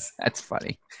Massachusetts. That's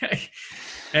funny.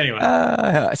 Anyway,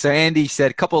 So Andy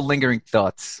said a couple of lingering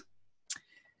thoughts.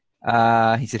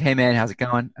 He said, "Hey man, how's it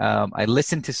going? I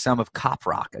listened to some of Cop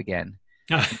Rock again.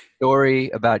 Story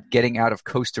about getting out of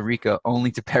Costa Rica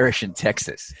only to perish in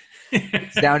Texas.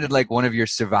 Sounded like one of your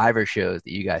Survivor shows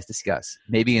that you guys discuss.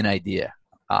 Maybe an idea.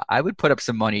 I would put up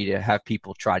some money to have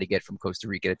people try to get from Costa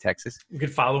Rica to Texas. you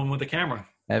could follow him with a camera.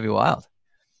 That'd be wild.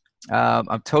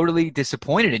 I'm totally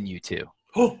disappointed in you two.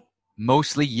 Oh,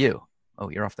 Mostly you. Oh,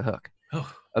 you're off the hook.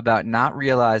 oh. About not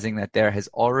realizing that there has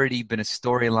already been a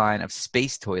storyline of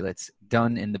space toilets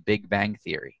done in the Big Bang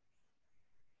Theory.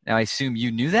 Now, I assume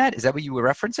you knew that? Is that what you were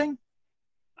referencing?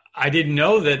 I didn't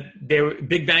know that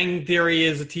Big Bang Theory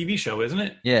is a TV show, isn't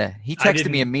it? Yeah. He texted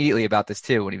me immediately about this,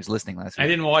 too, when he was listening last week. I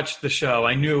didn't watch the show.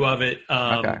 I knew of it.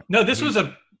 Okay. No, this was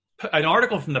an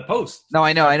article from the Post. No,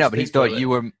 I know. But he Space thought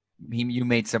toilet. you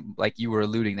made some, like you were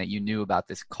alluding that you knew about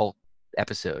this cult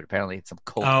episode. Apparently it's some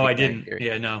cult. Oh, Big I Bang didn't. Theory.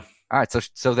 Yeah, no. All right.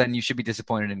 So then you should be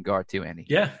disappointed in Gar, too, Andy.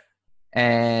 Yeah.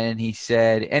 And he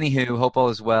said, anywho, hope all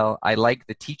is well. I like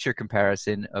the teacher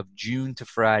comparison of June to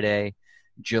Friday,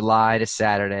 July to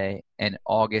Saturday, and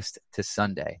August to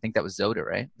Sunday. I think that was Zoda,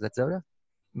 right? Was that Zoda?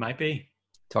 Might be.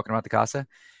 Talking about the Casa.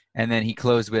 And then he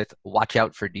closed with, watch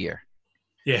out for deer,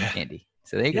 Yeah. Andy.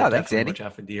 So there you Yeah, go. Thanks, definitely Andy. watch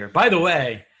out for deer. By the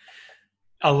way,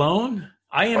 Alone,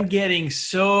 I am getting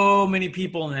so many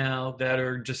people now that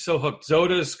are just so hooked.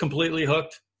 Zoda's completely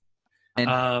hooked.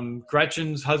 And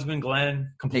Gretchen's husband, Glenn, Hey,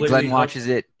 completely Glenn hooked. watches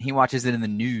it. He watches it in the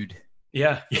nude.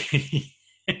 Yeah.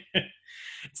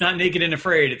 It's not naked and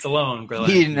afraid. It's Alone, Glenn.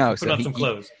 He didn't know, Put so on he- some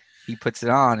clothes. He puts it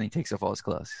on and he takes off all his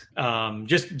clothes.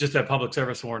 Just a public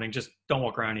service warning. Just don't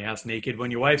walk around your house naked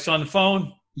when your wife's on the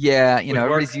phone. Yeah, you With know,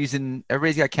 work.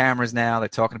 everybody's got cameras now. They're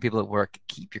talking to people at work.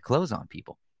 Keep your clothes on,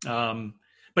 people.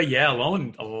 But yeah,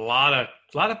 Alone, a lot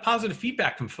of positive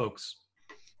feedback from folks.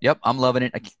 Yep, I'm loving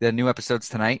it. The new episode's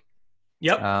tonight.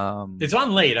 Yep. It's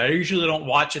on late. I usually don't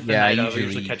watch it the Yeah, night of. I usually-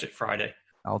 usually catch it Friday.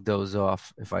 I'll doze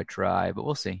off if I try, but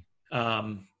we'll see. By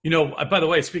the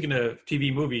way, speaking of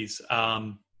TV movies,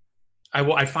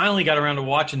 I finally got around to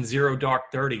watching Zero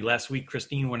Dark 30. Last week,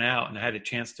 Christine went out and I had a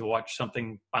chance to watch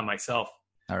something by myself.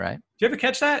 All right. Did you ever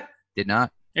catch that? Did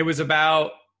not. It was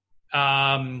about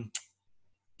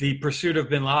the pursuit of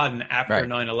bin Laden after Right.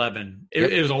 9/11.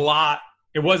 Yep. It was a lot.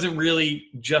 It wasn't really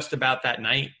just about that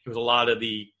night. It was a lot of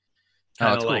the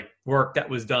kind that's of cool. like work that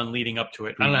was done leading up to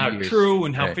it. I don't know how Years. true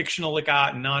and how Right. fictional it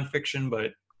got and nonfiction,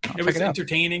 but I'll it check was it out.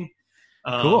 entertaining.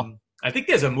 Cool. I think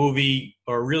there's a movie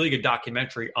or a really good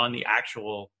documentary on the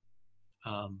actual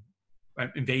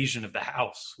invasion of the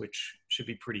house, which should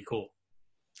be pretty cool.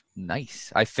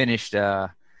 Nice. I finished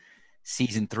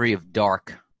season 3 of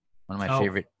Dark, one of my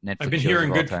favorite Netflix I've been shows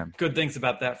hearing of all time. good things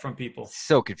about that from people.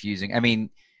 So confusing. I mean,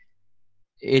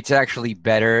 it's actually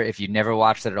better if you never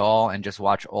watched it at all and just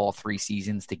watch all 3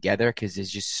 seasons together because there's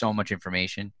just so much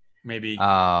information. Maybe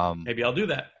Maybe I'll do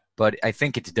that. But I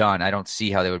think it's done. I don't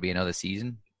see how there would be another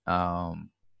season.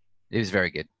 It was very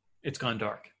good. It's gone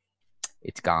dark.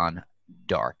 It's gone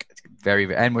dark. It's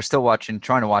very, and we're still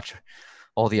trying to watch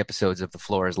all the episodes of The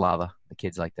Floor is Lava. The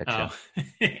kids like that show.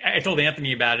 Oh. I told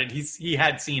Anthony about it. He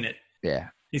had seen it. Yeah.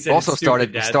 He said Also it's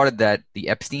stupid, started Dad. the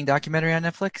Epstein documentary on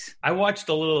Netflix. I watched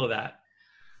a little of that.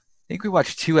 I think we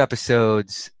watched 2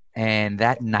 episodes, and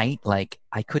that night, like,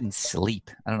 I couldn't sleep.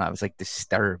 I don't know. I was like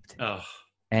disturbed. Oh,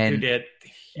 And you did.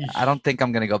 I don't think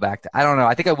I'm going to go back to I don't know.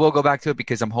 I think I will go back to it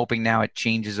because I'm hoping now it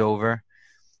changes over.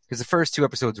 Because the first 2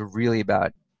 episodes were really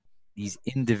about these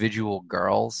individual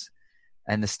girls,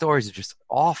 and the stories are just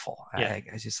awful. Yeah. I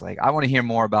was just like, I want to hear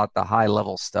more about the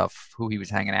high-level stuff, who he was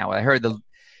hanging out with. I heard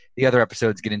the other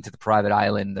episodes get into the private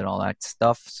island and all that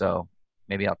stuff, so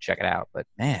maybe I'll check it out. But,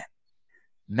 man,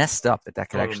 messed up that could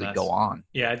Total actually mess. go on.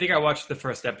 Yeah, I think I watched the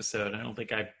first episode. I don't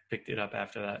think I picked it up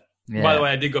after that. Yeah. By the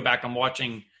way, I did go back. I'm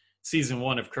watching season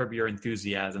 1 of Curb Your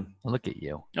Enthusiasm. Look at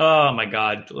you. Oh my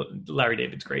God, Larry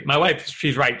David's great. My wife,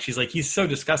 she's right. She's like, he's so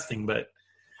disgusting, but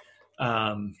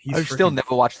he's I've still freaking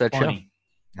never watched that funny.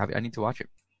 show. I need to watch it.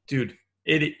 Dude.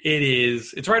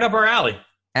 It's right up our alley.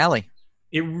 Allie.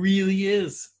 It really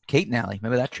is. Kate and Allie.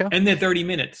 Remember that show? And they're 30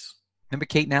 minutes. Remember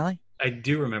Kate and Allie? I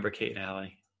do remember Kate and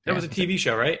Allie. That Yeah, was a was TV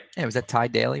show, right? Yeah, was that Ty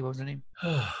Daly? What was her name?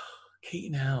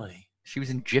 Kate and Allie. She was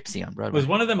in Gypsy on Broadway. Was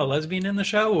one of them a lesbian in the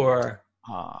show, or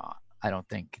I don't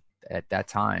think. at that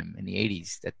time in the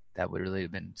 80s, that would really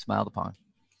have been smiled upon.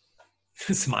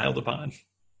 Smiled upon.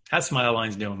 How's Smile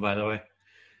Lines doing, by the way?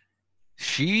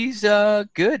 She's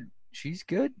good. She's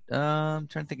good. I'm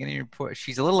trying to think of any report.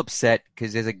 She's a little upset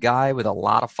because there's a guy with a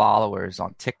lot of followers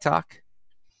on TikTok.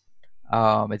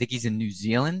 I think he's in New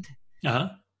Zealand. Uh-huh.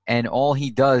 And all he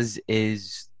does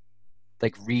is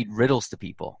like read riddles to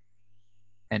people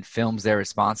and films their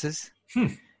responses.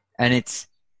 And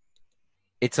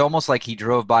it's almost like he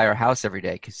drove by her house every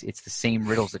day because it's the same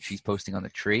riddles that she's posting on the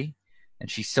tree. And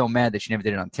she's so mad that she never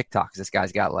did it on TikTok because this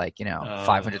guy's got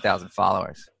 500,000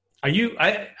 followers.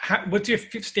 What's your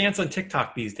stance on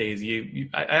TikTok these days?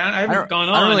 I haven't gone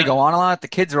on. I don't really go on a lot. The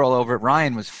kids are all over it.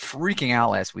 Ryan was freaking out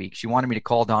last week. She wanted me to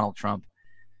call Donald Trump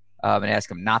and ask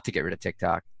him not to get rid of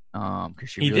TikTok because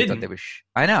she really thought they was.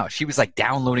 I know. She was like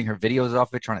downloading her videos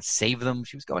off it, trying to save them.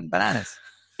 She was going bananas.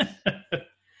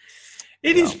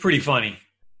 It is pretty funny.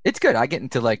 It's good. I get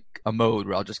into like a mode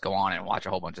where I'll just go on and watch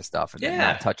a whole bunch of stuff and then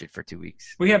not touch it for 2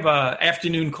 weeks. We have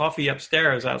afternoon coffee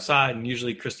upstairs outside, and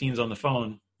usually Christine's on the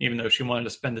phone, even though she wanted to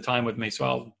spend the time with me. So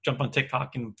I'll jump on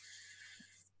TikTok and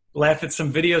laugh at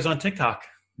some videos on TikTok.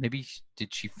 Maybe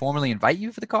did she formally invite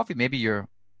you for the coffee? Maybe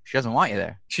she doesn't want you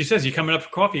there. She says, "You coming up for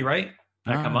coffee, right?"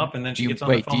 I come up, and then she gets on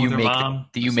the phone with her mom.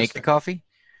 Do you make the coffee?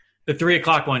 The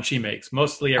 3:00 one she makes.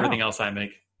 Mostly everything else I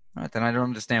make. All right, then I don't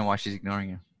understand why she's ignoring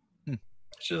you.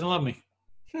 She doesn't love me.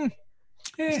 Yeah.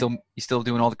 You still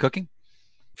doing all the cooking?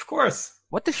 Of course.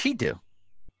 What does she do?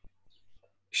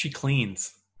 She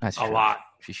cleans. That's a lot.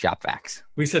 She shop vacs.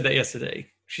 We said that yesterday.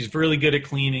 She's really good at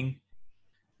cleaning.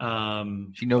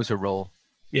 She knows her role.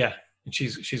 Yeah, and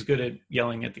she's good at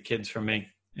yelling at the kids for me,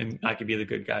 and I could be the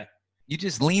good guy. You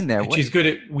just lean there. She's good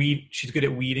at She's good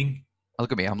at weeding.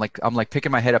 Look at me. I'm like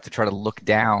picking my head up to try to look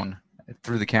down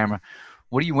through the camera.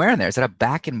 What are you wearing there? Is that a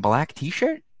Back in Black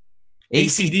T-shirt?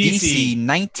 AC/DC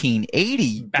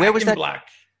 1980. Where was that? Black.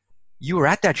 You were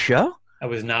at that show? I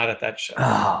was not at that show.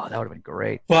 Oh, that would have been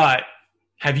great. But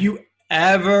have you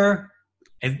ever,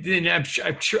 and I'm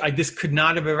sure this could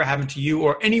not have ever happened to you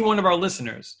or any one of our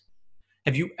listeners,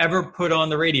 have you ever put on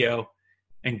the radio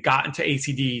and gotten to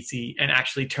AC/DC and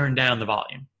actually turned down the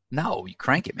volume? No, you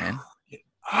crank it, man.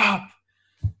 Up.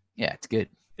 Yeah, it's good.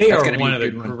 They are one of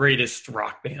the greatest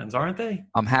rock bands, aren't they?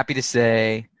 I'm happy to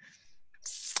say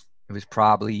it was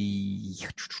probably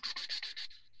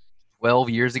 12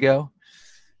 years ago.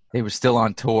 They were still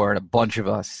on tour, and a bunch of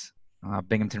us,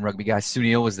 Binghamton rugby guys,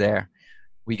 Sunil was there.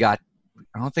 I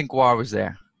don't think Guar was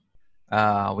there.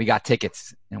 We got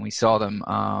tickets, and we saw them.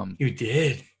 You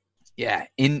did? Yeah,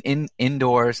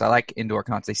 indoors. I like indoor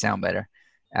concerts. They sound better.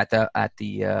 At the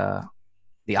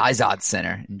Izod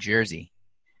Center in Jersey.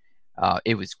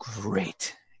 It was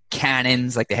great.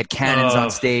 Cannons, like they had cannons on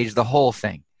stage, the whole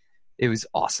thing. It was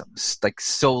awesome. Like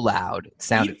so loud. It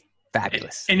sounded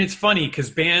fabulous. And it's funny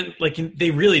because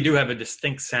they really do have a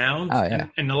distinct sound. Oh, yeah.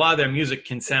 And a lot of their music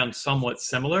can sound somewhat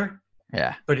similar.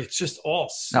 Yeah. But it's just all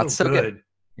so good.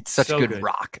 It's such good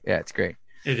rock. Yeah, it's great.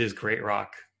 It is great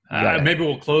rock. Maybe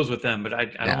we'll close with them, but I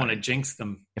don't want to jinx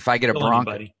them. If I get a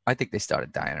Bronco, I think they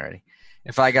started dying already.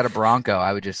 If I got a Bronco,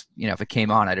 I would just, if it came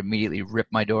on, I'd immediately rip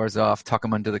my doors off, tuck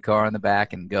them under the car in the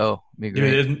back, and go.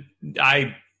 Dude,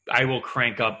 I will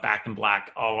crank up Back in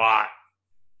Black a lot.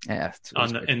 Yeah,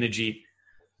 in the Jeep.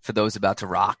 For those about to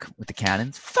rock with the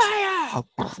cannons, fire!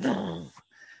 Well,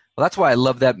 that's why I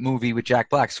love that movie with Jack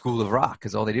Black, School of Rock,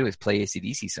 because all they do is play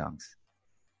AC/DC songs.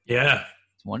 Yeah.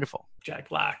 It's wonderful. Jack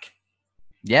Black.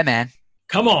 Yeah, man.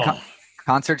 Come on.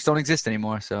 Concerts don't exist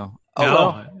anymore, so.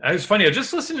 No, it was funny. I was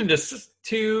just listening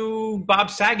to Bob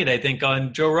Saget, I think,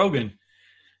 on Joe Rogan,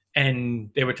 and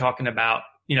they were talking about,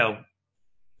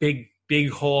 big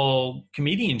hall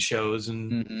comedian shows,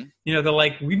 and they're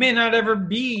like, we may not ever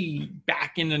be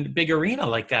back in a big arena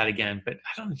like that again. But I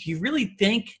don't know. Do you really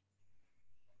think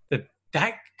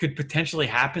that could potentially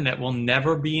happen? That we'll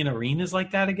never be in arenas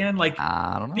like that again? Like,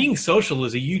 I don't know. Being social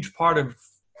is a huge part of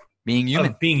being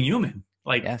human.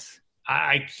 Like, yes.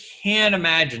 I can't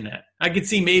imagine that. I could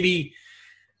see maybe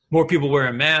more people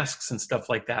wearing masks and stuff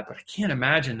like that, but I can't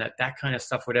imagine that kind of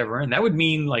stuff would ever end. That would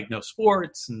mean like no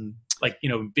sports and like,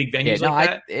 big venues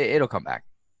that. It'll come back.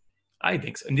 I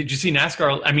think so. And did you see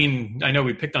NASCAR? I mean, I know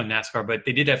we picked on NASCAR, but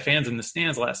they did have fans in the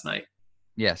stands last night.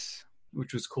 Yes.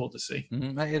 Which was cool to see.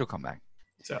 Mm-hmm. It'll come back.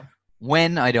 So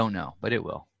when, I don't know, but it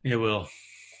will. It will.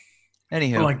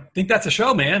 Anywho. Well, I think that's a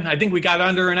show, man. I think we got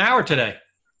under an hour today.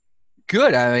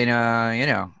 Good. I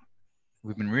mean,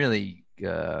 we've been really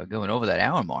going over that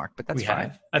hour mark, but that's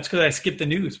fine. That's because I skipped the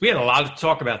news. We had a lot to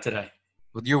talk about today.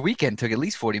 Well, your weekend took at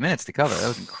least 40 minutes to cover. That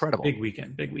was incredible. Big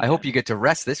weekend. I hope you get to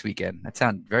rest this weekend. That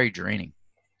sounds very draining.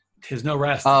 There's no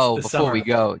rest. Oh, It's the before we summer.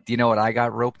 go, do you know what I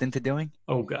got roped into doing?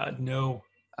 Oh God, no.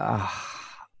 I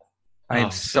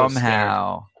am so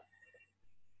somehow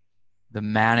the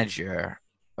manager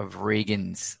of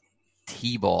Reagan's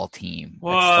T-ball team. That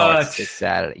What? starts this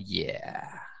Saturday. Yeah.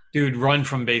 Dude, run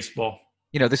from baseball.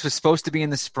 This was supposed to be in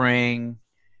the spring.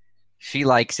 She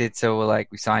likes it, so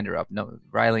we signed her up. No,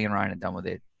 Riley and Ryan are done with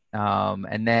it.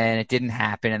 And then it didn't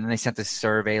happen. And then they sent this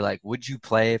survey would you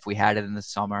play if we had it in the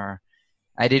summer?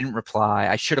 I didn't reply.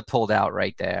 I should have pulled out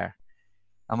right there.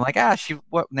 I'm like,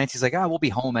 Nancy's like, we'll be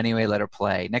home anyway. Let her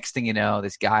play. Next thing you know,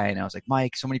 this guy I know is like,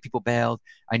 Mike, so many people bailed.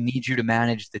 I need you to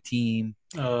manage the team.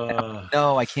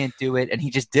 No, I can't do it. And he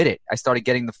just did it. I started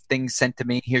getting the things sent to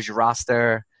me. Here's your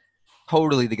roster.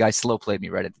 Totally, the guy slow played me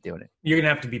right into doing it. You're gonna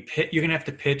have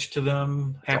to pitch to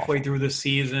them halfway through the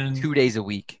season. 2 days a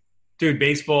week. Dude,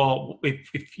 baseball.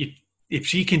 If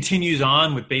she continues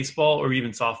on with baseball or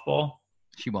even softball,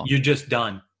 She won't. you're just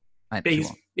done. She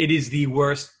won't. It is the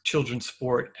worst children's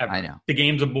sport ever. I know. The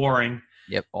games are boring.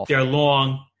 Yep. Awful. They're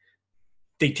long.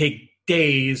 They take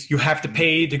days. You have to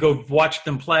pay to go watch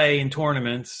them play in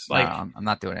tournaments. No, I'm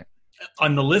not doing it.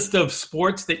 On the list of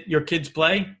sports that your kids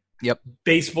play, Yep.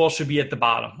 baseball should be at the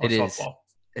bottom. Or It is. softball.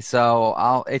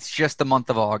 So it's just the month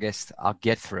of August. I'll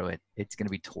get through it. It's going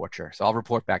to be torture. So I'll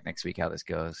report back next week how this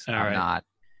goes. All I'm right.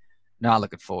 not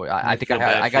looking forward. I think feel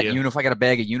bad I for got you. I got a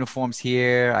bag of uniforms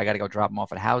here. I got to go drop them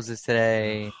off at houses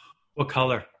today. What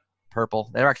color? Purple.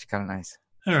 They're actually kind of nice.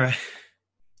 All right.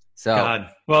 So God.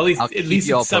 Well, at I'll least keep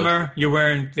you all it's summer.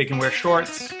 They can wear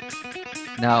shorts.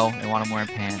 no, they want them wearing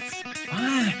pants, What?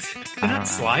 I They're don't not know.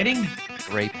 sliding?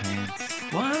 gray pants.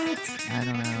 What? I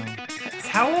don't know.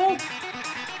 How old?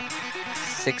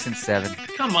 6 and 7.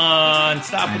 Come on.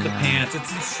 Stop I with the know. pants.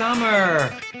 It's the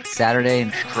summer. Saturday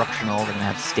instructional. They're gonna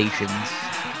have stations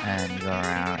and go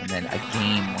around, and then a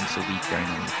game once a week during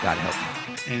the week. God help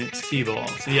me. And it's T-ball.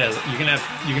 So yeah, you're gonna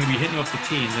be hitting off the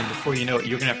tee, and then before you know it,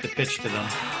 you're gonna have to pitch to them.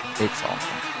 It's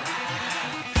awful.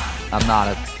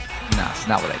 It's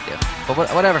not what I do. But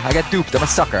whatever. I got duped. I'm a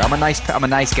sucker. I'm a nice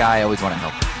guy. I always want to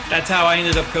help. That's how I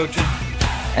ended up coaching.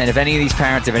 And if any of these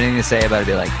parents have anything to say about it,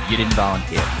 be like, you didn't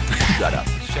volunteer. Shut up.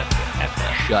 Shut the F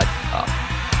up. Shut up.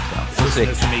 So we'll see.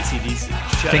 Listen to some AC/DC.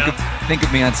 Shut up. Think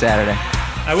of me on Saturday.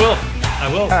 I will.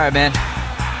 All right, man.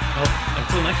 Well,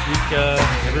 until next week,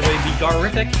 everybody be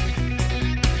Garific.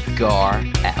 Gar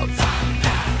out.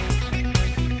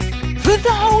 For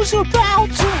those about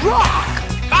to rock.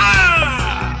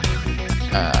 Ah!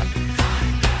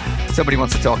 Somebody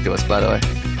wants to talk to us, by the way.